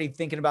we're already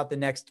thinking about the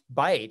next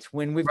bite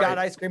when we've got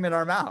ice cream in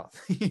our mouth.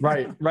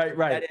 Right.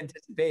 That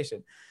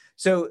anticipation.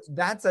 So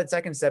that's that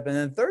second step. And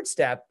then the third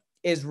step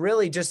is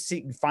really just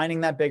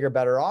finding that bigger,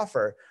 better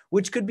offer,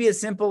 which could be as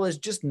simple as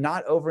just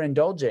not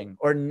overindulging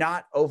or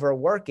not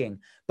overworking,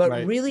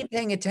 but really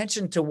paying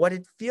attention to what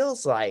it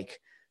feels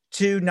like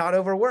to not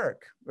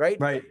overwork, right?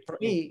 For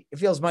me, it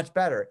feels much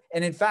better.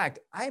 And in fact,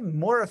 I'm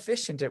more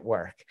efficient at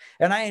work,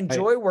 and I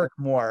enjoy work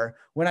more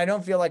when I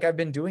don't feel like I've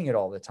been doing it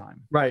all the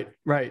time. Right.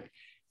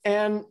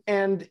 And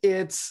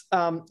it's,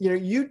 you know,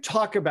 you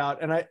talk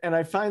about, and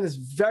I find this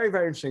very,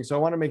 very interesting. So I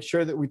want to make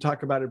sure that we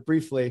talk about it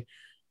briefly,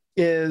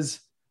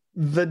 is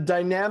the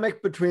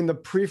dynamic between the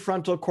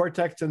prefrontal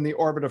cortex and the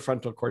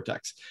orbitofrontal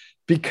cortex.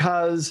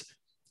 Because,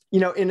 you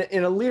know,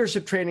 in a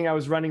leadership training I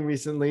was running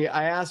recently,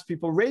 I asked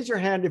people, raise your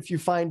hand if you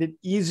find it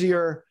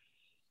easier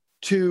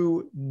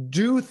to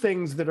do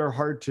things that are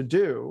hard to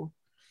do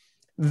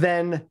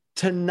than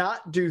to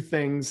not do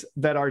things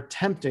that are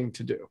tempting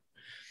to do,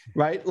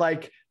 right?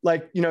 Like,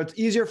 you know, it's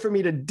easier for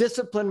me to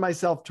discipline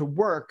myself to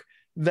work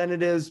than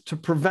it is to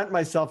prevent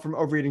myself from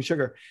overeating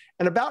sugar.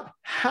 And about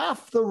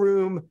half the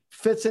room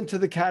fits into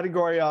the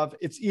category of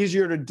it's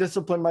easier to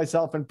discipline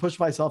myself and push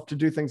myself to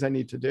do things I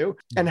need to do.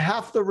 And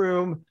half the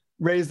room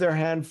raise their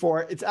hand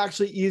for, it's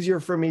actually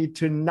easier for me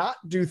to not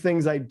do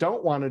things I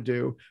don't want to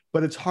do,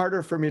 but it's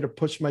harder for me to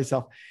push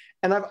myself.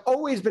 And I've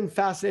always been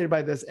fascinated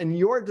by this. And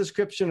your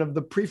description of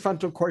the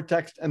prefrontal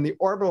cortex and the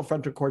orbital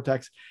frontal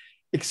cortex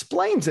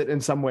explains it in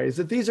some ways,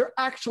 that these are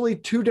actually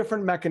two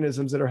different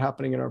mechanisms that are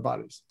happening in our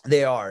bodies.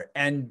 They are.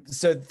 And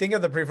so think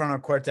of the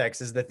prefrontal cortex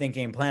as the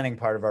thinking and planning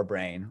part of our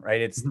brain, right?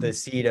 It's the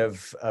seat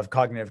of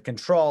cognitive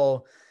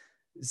control.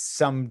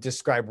 Some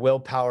describe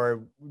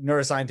willpower.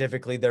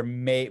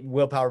 Neuroscientifically,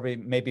 willpower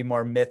may be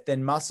more myth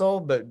than muscle,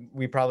 but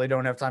we probably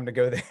don't have time to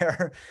go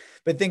there.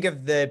 But think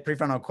of the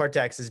prefrontal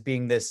cortex as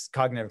being this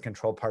cognitive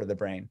control part of the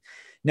brain.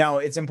 Now,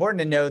 it's important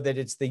to know that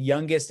it's the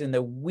youngest and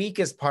the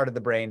weakest part of the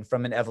brain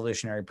from an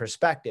evolutionary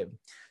perspective.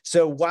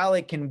 So while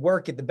it can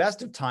work at the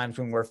best of times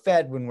when we're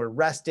fed, when we're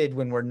rested,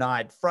 when we're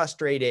not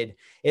frustrated,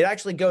 it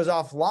actually goes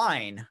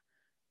offline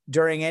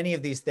during any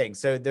of these things.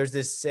 So there's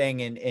this saying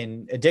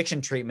in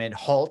addiction treatment,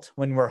 HALT,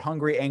 when we're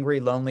hungry,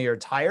 angry, lonely, or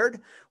tired,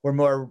 we're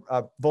more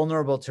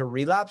vulnerable to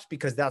relapse,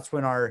 because that's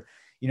when our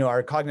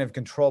cognitive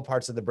control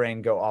parts of the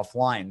brain go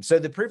offline. So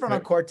the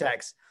prefrontal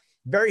cortex,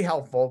 very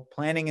helpful.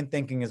 Planning and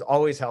thinking is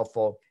always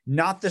helpful.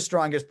 Not the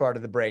strongest part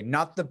of the brain,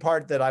 not the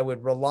part that I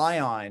would rely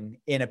on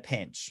in a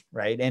pinch,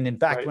 right? And in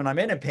fact, when I'm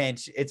in a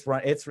pinch, it's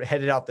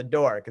headed out the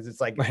door, because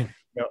it's like,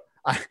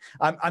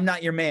 I'm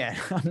not your man.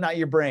 I'm not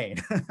your brain.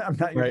 I'm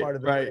not your part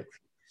of the brain.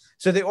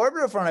 So the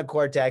orbital frontal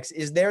cortex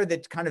is there,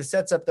 that kind of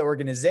sets up the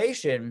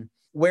organization,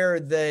 where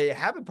the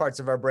habit parts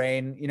of our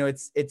brain,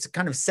 it's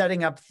kind of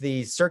setting up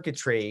the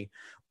circuitry,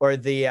 or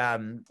the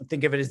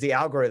think of it as the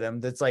algorithm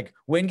that's like,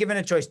 when given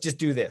a choice, just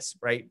do this,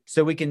 right?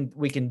 So we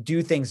can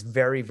do things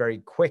very, very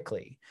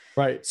quickly.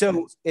 Right.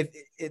 So if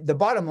the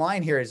bottom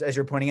line here is, as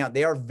you're pointing out,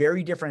 they are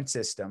very different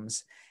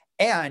systems.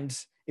 And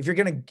if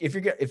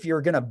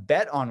you're gonna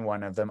bet on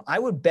one of them, I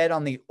would bet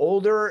on the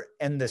older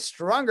and the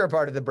stronger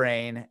part of the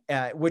brain,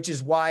 which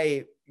is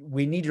why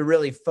we need to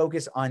really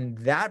focus on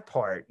that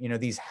part,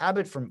 these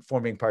habit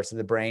forming parts of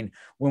the brain,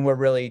 when we're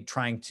really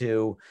trying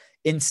to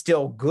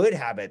instill good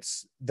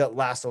habits that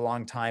last a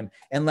long time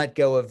and let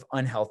go of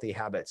unhealthy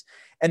habits.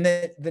 And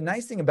the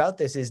nice thing about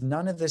this is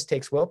none of this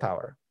takes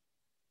willpower,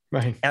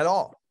 right, at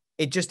all.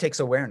 It just takes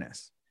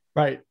awareness.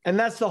 Right. And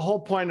that's the whole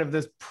point of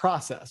this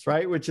process,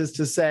 right? Which is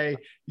to say,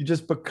 you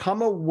just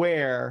become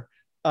aware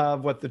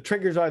of what the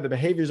triggers are, the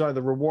behaviors are,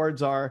 the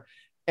rewards are,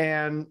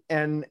 and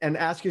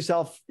ask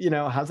yourself,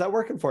 how's that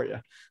working for you?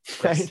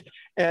 Right.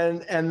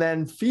 Yes. And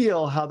then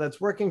feel how that's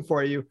working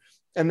for you.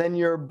 And then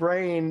your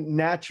brain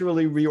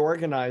naturally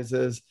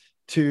reorganizes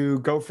to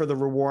go for the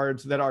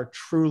rewards that are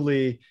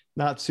truly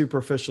not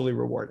superficially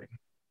rewarding.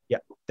 Yeah,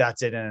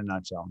 that's it in a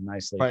nutshell.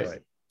 Nicely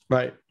put.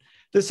 Right.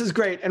 This is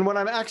great. And what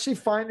I'm actually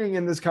finding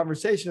in this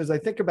conversation, as I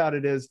think about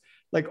it, is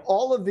like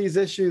all of these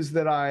issues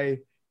that I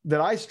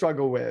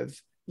struggle with,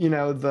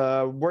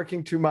 the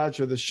working too much,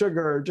 or the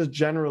sugar, or just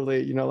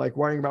generally, like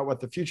worrying about what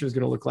the future is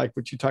going to look like,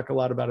 which you talk a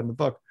lot about in the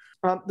book.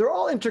 They're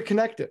all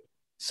interconnected.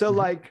 So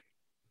like,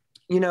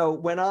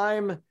 when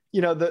I'm,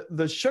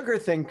 the sugar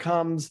thing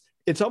comes,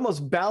 it's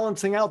almost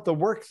balancing out the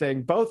work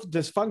thing, both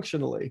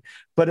dysfunctionally,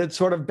 but it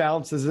sort of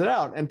balances it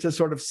out. And to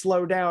sort of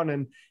slow down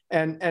and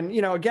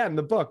again,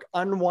 the book,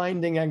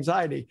 Unwinding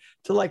Anxiety,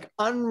 to like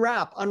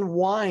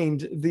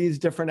unwind these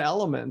different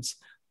elements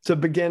to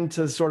begin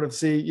to sort of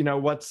see,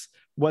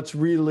 what's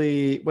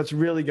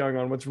really going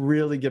on, what's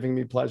really giving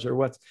me pleasure,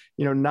 what's,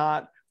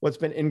 not what's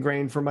been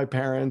ingrained from my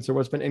parents, or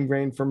what's been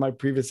ingrained from my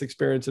previous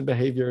experience and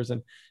behaviors,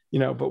 and,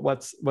 but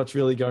what's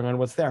really going on,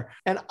 what's there.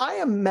 And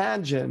I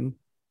imagine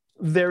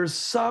there's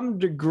some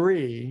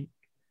degree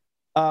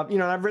of,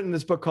 and I've written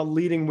this book called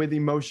Leading with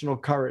Emotional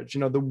Courage,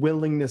 the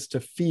willingness to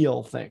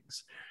feel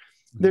things.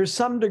 There's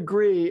some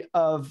degree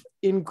of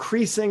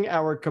increasing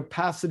our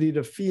capacity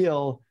to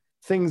feel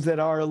things that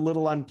are a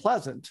little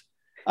unpleasant,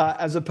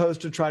 as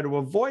opposed to try to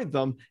avoid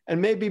them.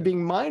 And maybe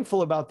being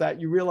mindful about that,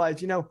 you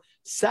realize,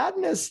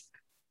 sadness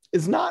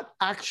is not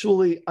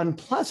actually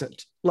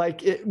unpleasant.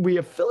 Like we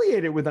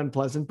affiliate it with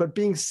unpleasant, but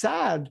being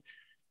sad,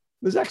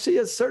 there's actually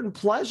a certain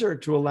pleasure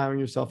to allowing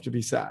yourself to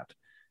be sad.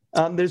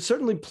 There's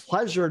certainly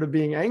pleasure to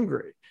being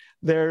angry.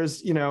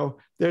 There's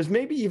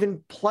maybe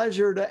even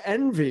pleasure to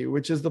envy,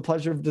 which is the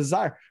pleasure of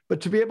desire.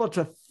 But to be able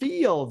to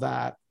feel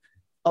that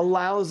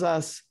allows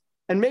us,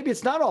 and maybe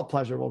it's not all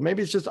pleasurable,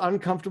 maybe it's just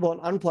uncomfortable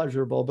and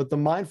unpleasurable, but the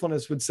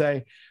mindfulness would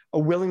say a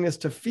willingness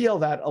to feel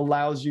that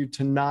allows you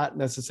to not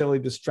necessarily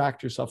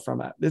distract yourself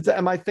from it.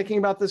 Am I thinking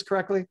about this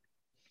correctly?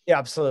 Yeah,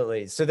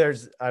 absolutely. So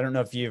I don't know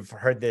if you've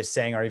heard this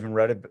saying or even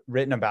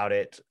written about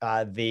it.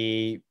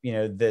 The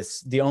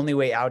only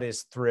way out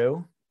is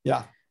through.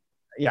 Yeah.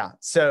 Yeah.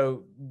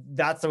 So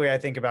that's the way I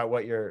think about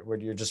what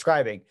you're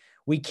describing.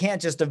 We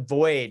can't just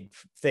avoid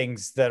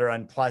things that are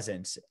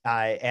unpleasant.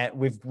 And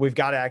we've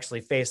got to actually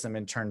face them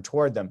and turn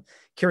toward them.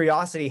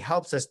 Curiosity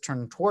helps us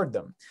turn toward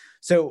them.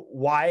 So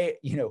why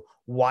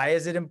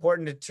is it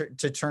important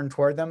to turn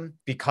toward them?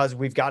 Because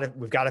we've got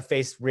to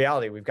face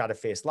reality. We've got to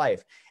face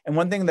life. And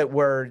one thing that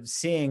we're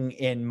seeing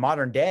in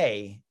modern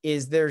day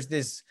is there's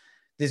this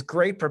this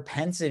great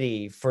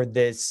propensity for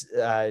this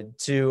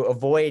to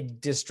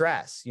avoid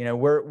distress.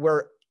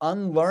 We're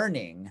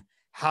unlearning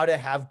how to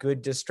have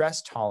good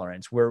distress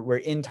tolerance. We're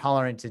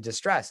intolerant to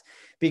distress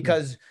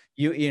because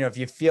if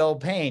you feel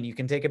pain, you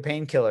can take a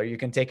painkiller, you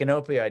can take an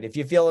opioid. If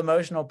you feel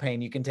emotional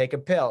pain, you can take a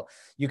pill,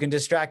 you can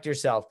distract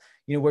yourself.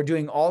 We're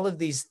doing all of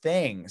these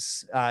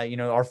things.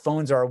 Our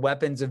phones are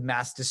weapons of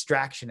mass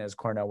distraction, as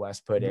Cornel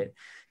West put it.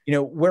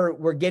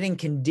 We're getting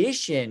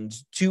conditioned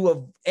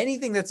to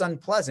anything that's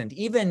unpleasant,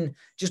 even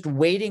just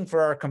waiting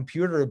for our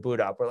computer to boot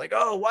up. We're like,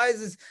 oh, why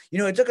is this?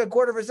 It took a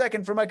quarter of a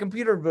second for my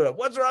computer to boot up.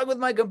 What's wrong with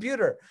my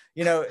computer?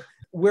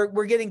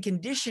 We're getting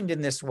conditioned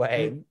in this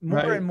way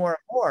more and more and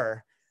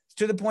more,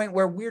 to the point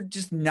where we're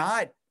just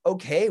not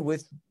okay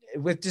with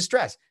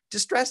distress.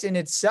 Distress in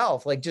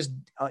itself, like just,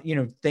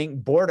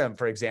 think boredom,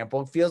 for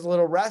example, feels a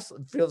little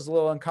restless, feels a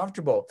little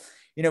uncomfortable.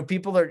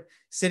 People are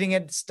sitting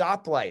at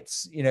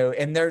stoplights,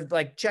 and they're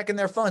like checking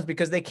their phones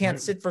because they can't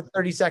sit for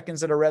 30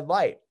 seconds at a red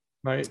light.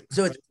 Right.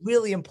 So it's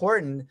really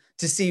important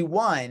to see,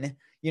 one,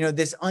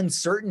 this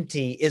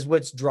uncertainty is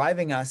what's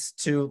driving us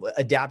to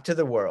adapt to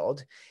the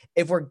world.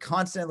 If we're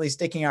constantly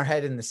sticking our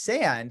head in the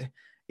sand,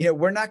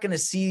 we're not going to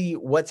see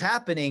what's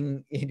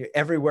happening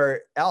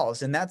everywhere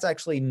else. And that's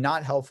actually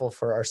not helpful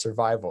for our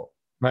survival.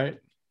 Right.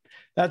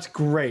 That's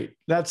great.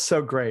 That's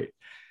so great.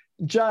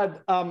 Judd,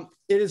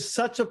 it is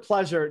such a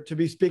pleasure to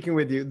be speaking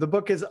with you. The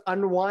book is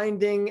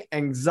Unwinding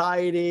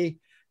Anxiety.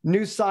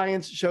 New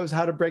science shows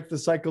how to break the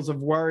cycles of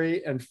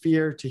worry and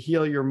fear to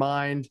heal your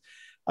mind.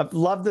 I've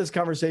loved this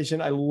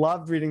conversation. I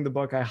loved reading the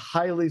book. I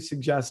highly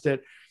suggest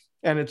it.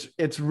 And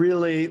it's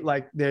really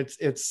like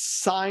it's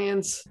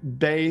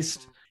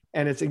science-based,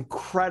 and it's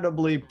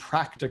incredibly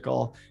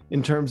practical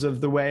in terms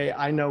of the way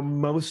I know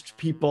most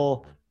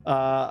people,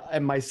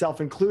 and myself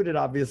included,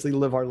 obviously,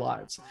 live our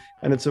lives.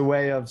 And it's a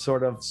way of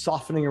sort of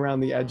softening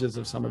around the edges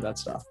of some of that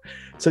stuff.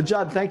 So,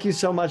 Judd, thank you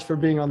so much for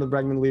being on the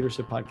Bregman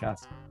Leadership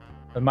Podcast.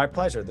 My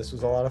pleasure. This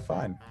was a lot of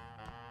fun.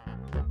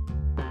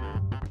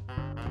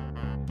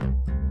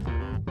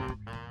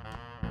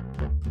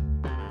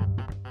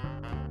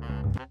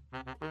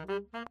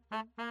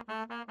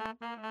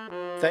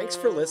 Thanks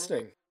for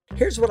listening.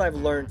 Here's what I've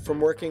learned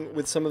from working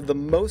with some of the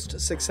most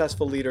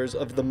successful leaders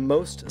of the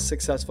most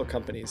successful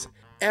companies.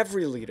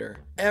 Every leader,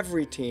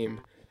 every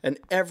team, and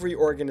every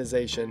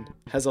organization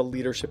has a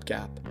leadership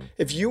gap.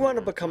 If you want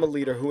to become a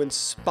leader who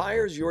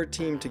inspires your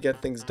team to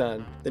get things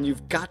done, then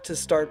you've got to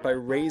start by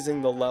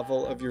raising the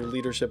level of your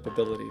leadership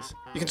abilities.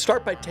 You can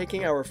start by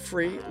taking our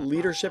free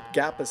leadership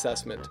gap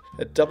assessment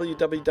at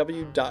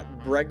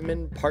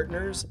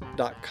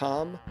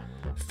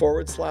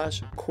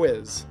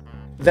www.bregmanpartners.com/quiz.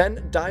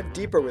 Then dive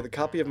deeper with a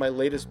copy of my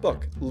latest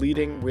book,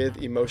 Leading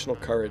with Emotional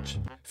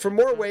Courage. For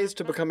more ways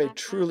to become a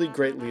truly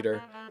great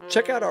leader,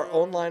 check out our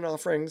online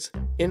offerings,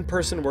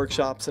 in-person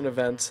workshops and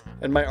events,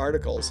 and my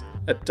articles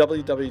at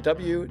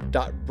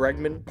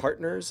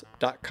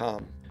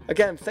www.bregmanpartners.com.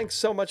 Again, thanks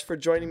so much for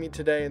joining me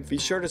today, and be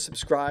sure to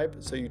subscribe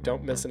so you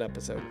don't miss an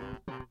episode.